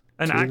Dane,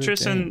 an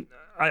actress, Dane. and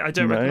I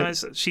don't Right.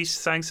 recognize. She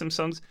sang some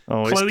songs.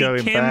 Oh, it's Chloe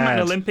going Kim, bad. an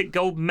Olympic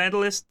gold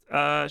medalist.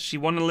 She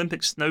won an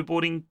Olympic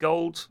snowboarding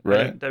gold. I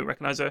Right. don't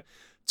recognize her.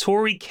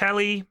 Tori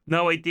Kelly,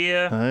 no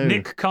idea. Oh.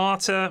 Nick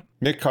Carter,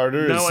 Nick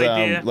Carter no is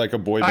idea. like a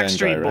boy band guy,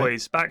 Backstreet right?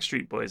 Boys,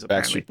 Backstreet Boys,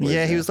 apparently. Backstreet Boys.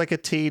 Yeah, he was like a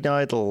teen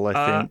idol,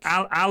 I think.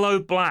 Aloe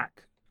Black.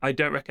 I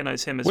don't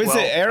recognize him as Was well.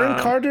 it Aaron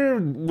Carter?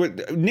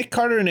 Nick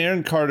Carter and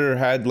Aaron Carter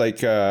had like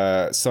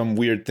some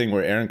weird thing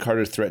where Aaron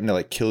Carter threatened to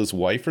like kill his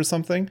wife or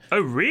something.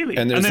 Oh, really? And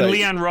And, there's, then like-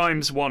 Leanne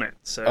Rhymes won it.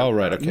 So, Oh,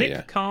 right, okay, Nick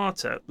yeah.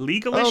 Carter,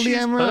 legal Oh, issues,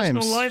 Leanne personal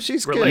Rhymes. life,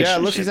 She's good. relationships.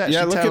 Yeah, look She's it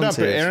actually up.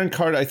 talented. Aaron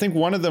Carter. I think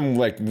one of them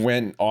like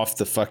went off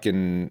the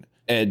fucking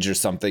edge or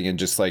something, and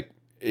just like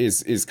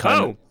is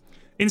kind of.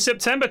 In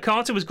September,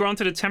 Carter was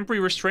granted a temporary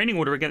restraining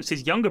order against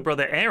his younger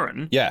brother,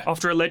 Aaron,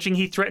 after alleging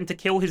he threatened to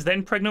kill his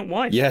then pregnant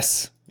wife.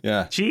 Yes.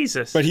 Yeah.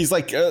 Jesus. But he's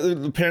like,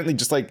 apparently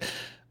just like,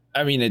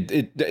 I mean,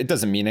 it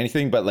doesn't mean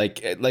anything, but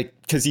like,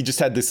 because he just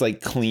had this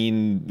like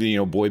clean,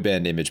 boy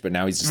band image, but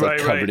now he's just like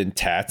covered in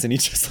tats, and he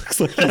just looks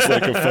like he's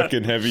like a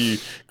fucking heavy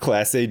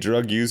Class A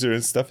drug user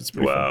and stuff. It's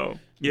pretty fun.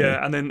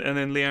 Yeah, and then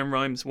Leanne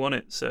Rimes won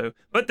it. So,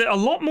 but there are a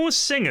lot more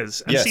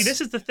singers. And see,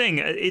 this is the thing.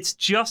 It's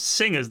just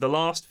singers the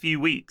last few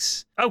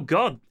weeks. Oh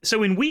God!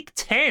 So in week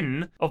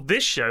 10 of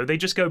this show, they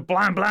just go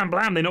blam blam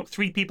blam. They knock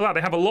 3 people out.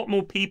 They have a lot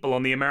more people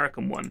on the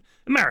American one.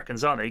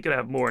 Americans, aren't they? You gotta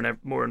have more and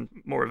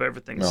more of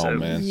everything. Oh so,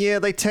 man. Yeah,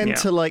 they tend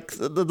to like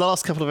the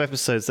last couple of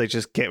episodes. They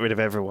just get rid of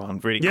everyone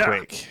really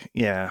quick.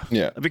 Yeah.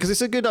 Because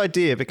it's a good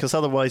idea. Because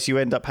otherwise, you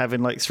end up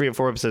having like 3 or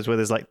 4 episodes where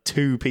there's like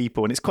 2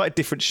 people, and it's quite a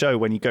different show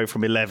when you go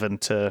from 11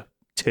 to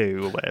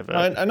 2 or whatever.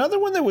 Another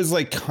one that was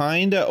like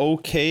kind of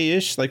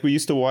okay-ish, like we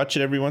used to watch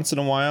it every once in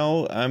a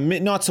while,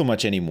 not so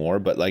much anymore,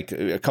 but like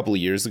a couple of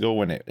years ago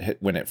when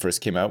it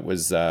first came out,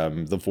 was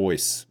The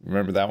Voice.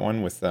 Remember that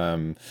one with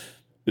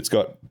it's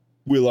got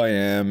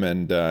Will.i.am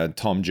and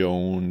Tom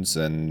Jones,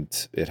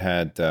 and it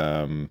had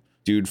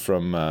dude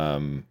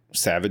from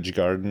Savage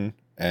Garden,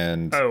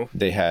 and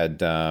they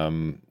had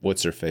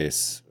what's her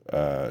face,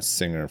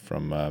 singer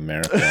from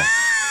America.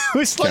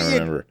 It's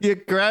like your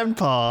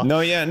grandpa. No,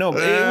 yeah, no.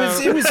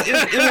 It was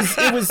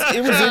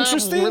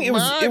interesting. It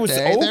was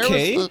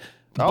okay.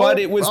 But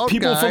it was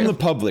people from the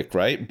public,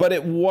 right? But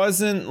it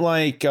wasn't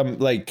like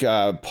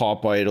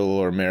Pop Idol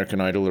or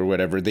American Idol or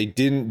whatever. They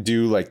didn't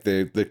do like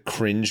the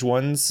cringe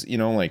ones,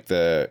 like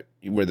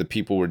where the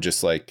people were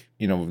just like,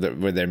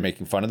 where they're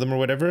making fun of them or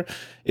whatever.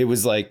 It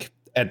was like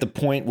at the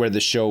point where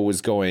the show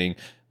was going,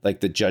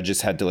 like the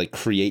judges had to like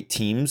create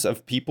teams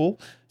of people.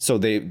 So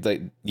they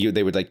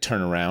would like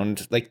turn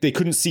around, like they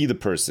couldn't see the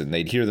person.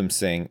 They'd hear them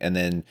sing, and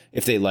then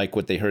if they like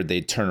what they heard,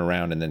 they'd turn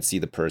around and then see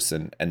the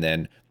person, and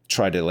then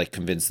try to like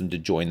convince them to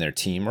join their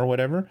team or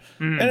whatever.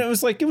 And it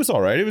was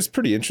all right. It was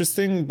pretty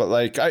interesting, but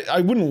like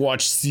I wouldn't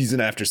watch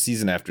season after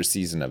season after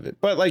season of it.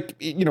 But like,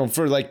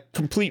 for like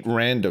complete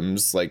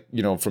randoms, like,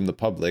 from the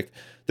public,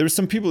 there were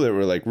some people that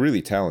were like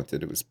really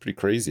talented. It was pretty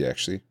crazy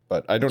actually.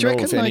 But I don't know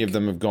if any of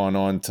them have gone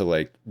on to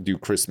like do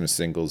Christmas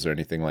singles or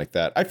anything like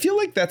that. I feel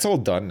like that's all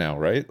done now,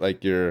 right?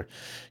 Like your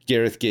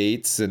Gareth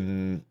Gates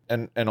and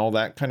all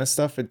that kind of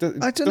stuff. I don't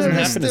know.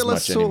 There's still a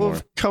sort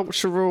of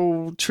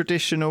cultural,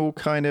 traditional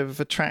kind of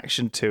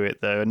attraction to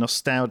it, though, a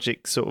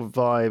nostalgic sort of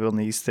vibe on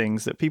these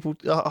things that people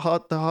are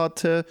hard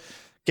to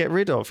get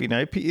rid of.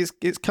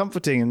 It's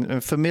comforting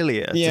and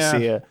familiar to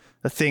see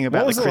a thing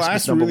about the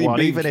Christmas number one,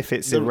 big, even if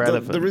it's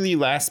irrelevant. The really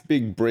last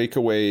big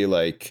breakaway,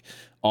 like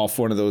off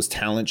one of those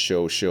talent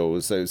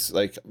shows. It's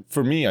like,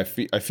 for me, I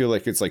feel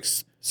like it's like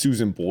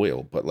Susan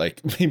Boyle, but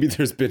like maybe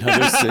there's been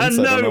others since.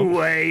 No I don't know.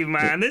 way,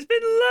 man. There's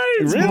been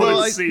loads. Really?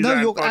 More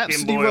No, you're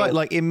absolutely Boyle. Right.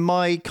 Like in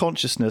my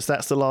consciousness,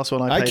 that's the last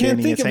one I paid can't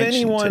any think of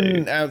attention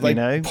anyone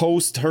to,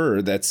 post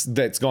her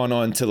that's gone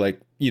on to like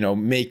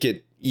make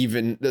it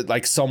even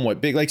like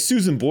somewhat big. Like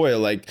Susan Boyle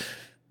like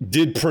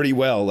did pretty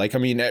well. Like I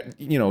mean,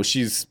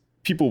 she's.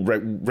 People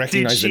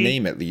recognize the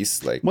name at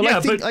least. Like, well, yeah,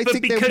 I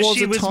think because there was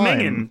she a was time.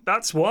 minging,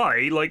 that's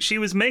why. Like, she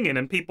was minging,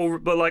 and people were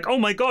like, "Oh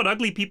my god,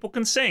 ugly people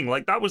can sing!"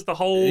 Like, that was the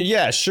whole.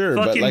 Yeah, sure,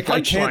 but like, I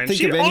can't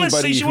think of anybody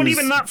honestly, she wasn't who's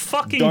even that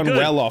fucking done good.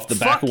 well off the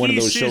back of one of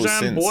those shows Suzanne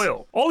since.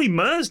 Boyle. Ollie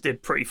Murs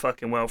did pretty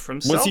fucking well for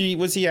himself.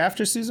 Was he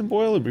after Susan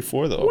Boyle or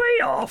before though?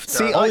 Way after.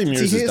 See, Ollie Murs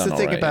has here's done the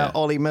thing all right, about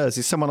Ollie Murs.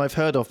 He's someone I've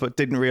heard of, but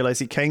didn't realize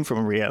he came from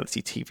a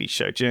reality TV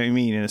show. Do you know what I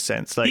mean? In a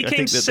sense, like he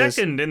came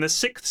second in the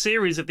 6th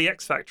series of the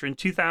X Factor in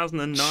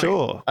 2009. Sure.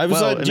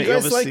 Do you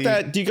guys like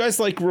that? Do you guys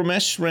like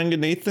Ramesh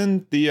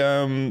Ranganathan,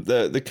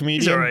 the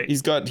comedian? He's all right.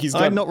 He's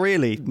got not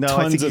really. No, I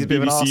tons think he's of a bit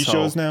of an BBC arsehole.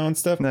 shows now and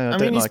stuff. No, I mean,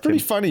 don't he's like pretty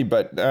him. funny,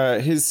 but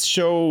his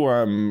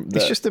show,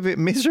 He's just a bit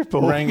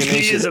miserable. Ranganathan,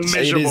 He is a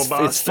miserable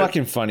bastard. It's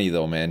fucking funny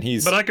though, man.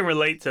 But I can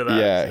relate to that.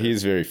 Yeah,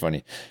 he's very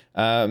funny.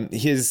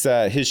 His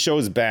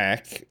show's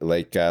back.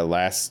 Like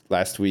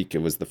last week,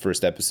 it was the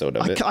first episode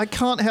of it. I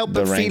can't help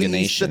but feel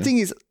Ranganation. the thing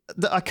is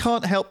that I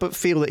can't help but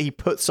feel that he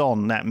puts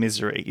on that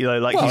misery.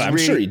 Like Well, he's I'm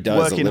really sure he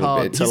does working a little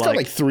hard bit. to He's got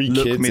like 3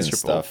 look kids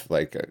miserable. and stuff.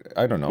 Like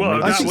I don't know. Well,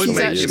 maybe that I think, would he's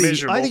make you actually,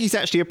 miserable. I think he's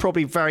actually a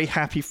probably very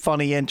happy,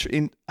 funny,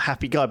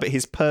 happy guy. But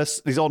his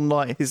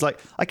online, he's like,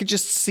 I could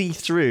just see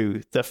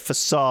through the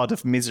facade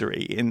of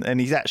misery,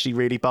 and he's actually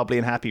really bubbly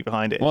and happy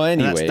behind it. Well,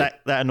 And anyway,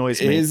 that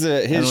annoys me.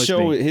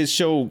 His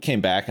show came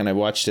back, and I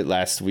watched it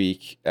last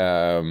week.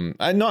 I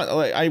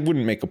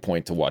wouldn't make a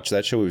point to watch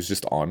that show. It was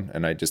just on,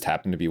 and I just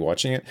happened to be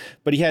watching it.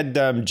 But he had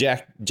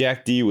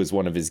Jack D was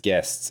one of his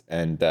guests,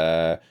 and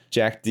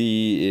Jack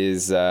D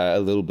is a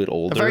little bit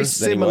older. A very than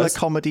similar he was.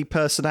 comedy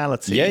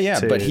personality. Yeah,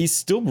 to but he's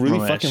still really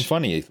Ramesh. fucking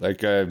funny.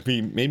 Like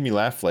he made me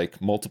laugh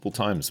like multiple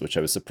times, which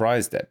I was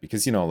surprised at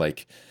because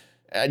like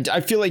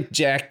I feel like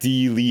Jack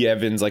D, Lee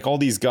Evans, like all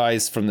these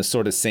guys from the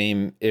sort of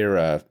same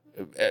era.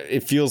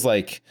 It feels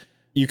like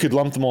you could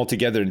lump them all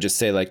together and just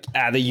say like,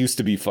 they used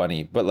to be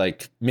funny, but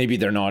like maybe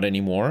they're not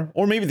anymore,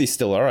 or maybe they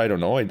still are. I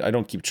don't know. I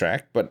don't keep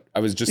track, but I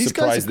was just These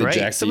surprised that guys are great.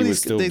 Jack Some D of was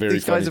still very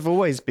these funny. guys have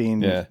always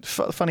been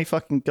funny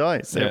fucking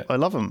guys. Yeah. I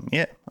love them.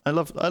 Yeah, I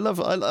know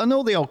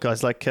all the old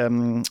guys like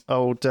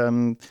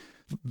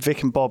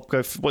Vic and Bob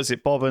go. What is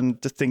it? Bob and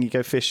the Thingy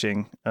go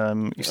fishing.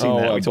 You've seen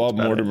that? We talked Bob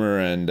about Mortimer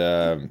and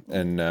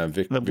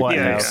Vic. the White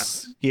Yeah,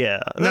 House.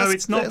 Yeah. No,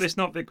 it's not. It's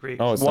not Vic Reeves.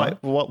 Oh, it's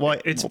not.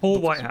 White. It's Paul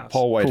Whitehouse.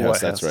 Paul Whitehouse.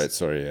 Whitehouse. That's right.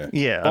 Sorry. Yeah.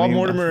 Yeah, Bob I mean,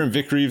 Mortimer and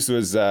Vic Reeves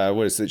was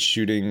what is it?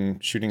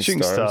 Shooting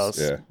stars.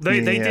 Yeah.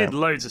 They Yeah. did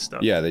loads of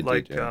stuff. Yeah, they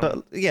did, yeah.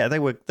 But yeah,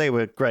 they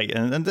were great,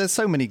 and there's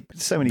so many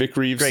Vic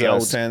Reeves great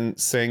old.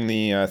 sang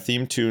the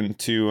theme tune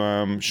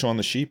to Shaun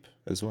the Sheep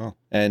as well,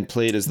 and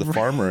played as the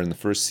farmer in the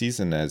first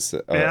season as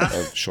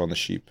of Shaun the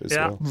Sheep as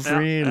well.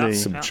 Really?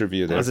 Some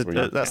trivia there for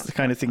you. That's the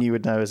kind of thing you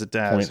would know as a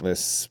dad.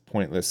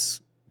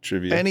 Pointless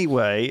trivia.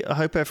 Anyway, I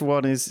hope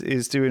everyone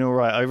is doing all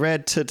right. I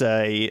read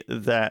today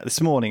that this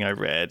morning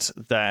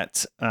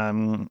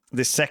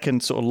this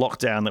second sort of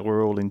lockdown that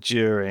we're all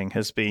enduring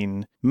has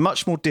been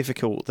much more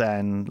difficult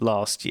than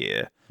last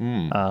year.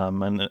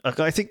 And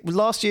I think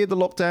last year the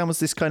lockdown was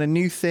this kind of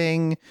new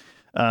thing.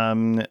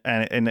 And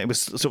it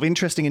was sort of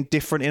interesting and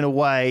different in a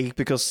way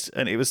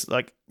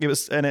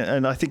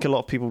and I think a lot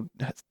of people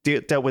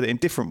dealt with it in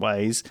different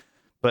ways.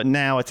 But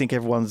now I think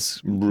everyone's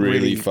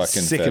really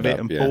fucking sick fed of it up,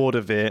 and yeah. bored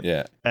of it.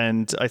 Yeah.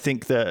 And I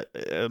think that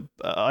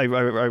I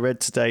read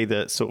today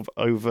that sort of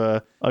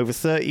over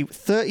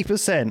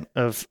 30%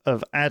 of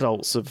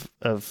adults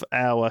of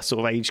our sort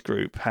of age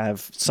group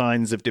have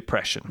signs of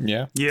depression.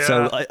 Yeah. Yeah.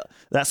 So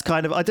that's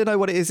kind of, I don't know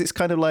what it is. It's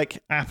kind of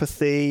like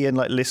apathy and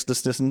like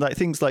listlessness and like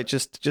things like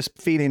just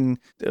feeling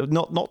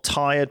not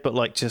tired, but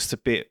like just a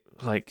bit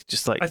like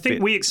I think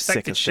bit we sick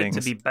expected of shit to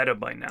things. be better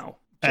by now.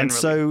 And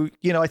generally.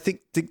 so, I think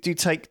do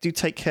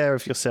take care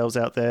of yourselves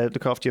out there.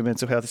 Look after your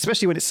mental health,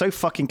 especially when it's so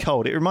fucking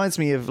cold. It reminds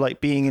me of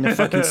like being in a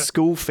fucking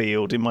school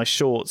field in my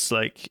shorts,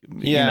 like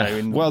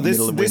in well, the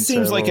middle of this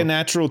seems winter like a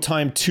natural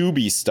time to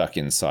be stuck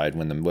inside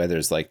when the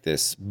weather's like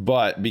this.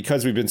 But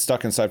because we've been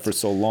stuck inside for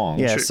so long,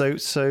 yeah. So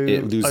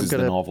it loses the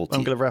novelty.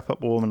 I'm gonna wrap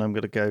up warm and I'm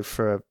gonna go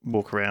for a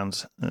walk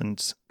around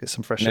and get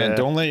some fresh air. And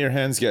don't let your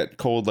hands get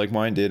cold like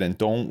mine did, and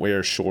don't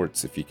wear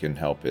shorts if you can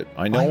help it.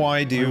 I know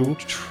I do. I will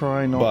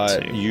try not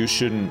but to. you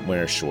shouldn't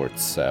wear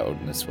shorts out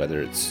in this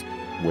weather. It's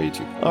way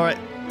too cold. All right.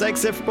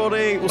 Thanks,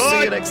 everybody. We'll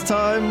see you next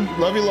time.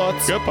 Love you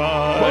lots.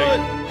 Goodbye.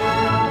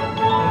 Bye.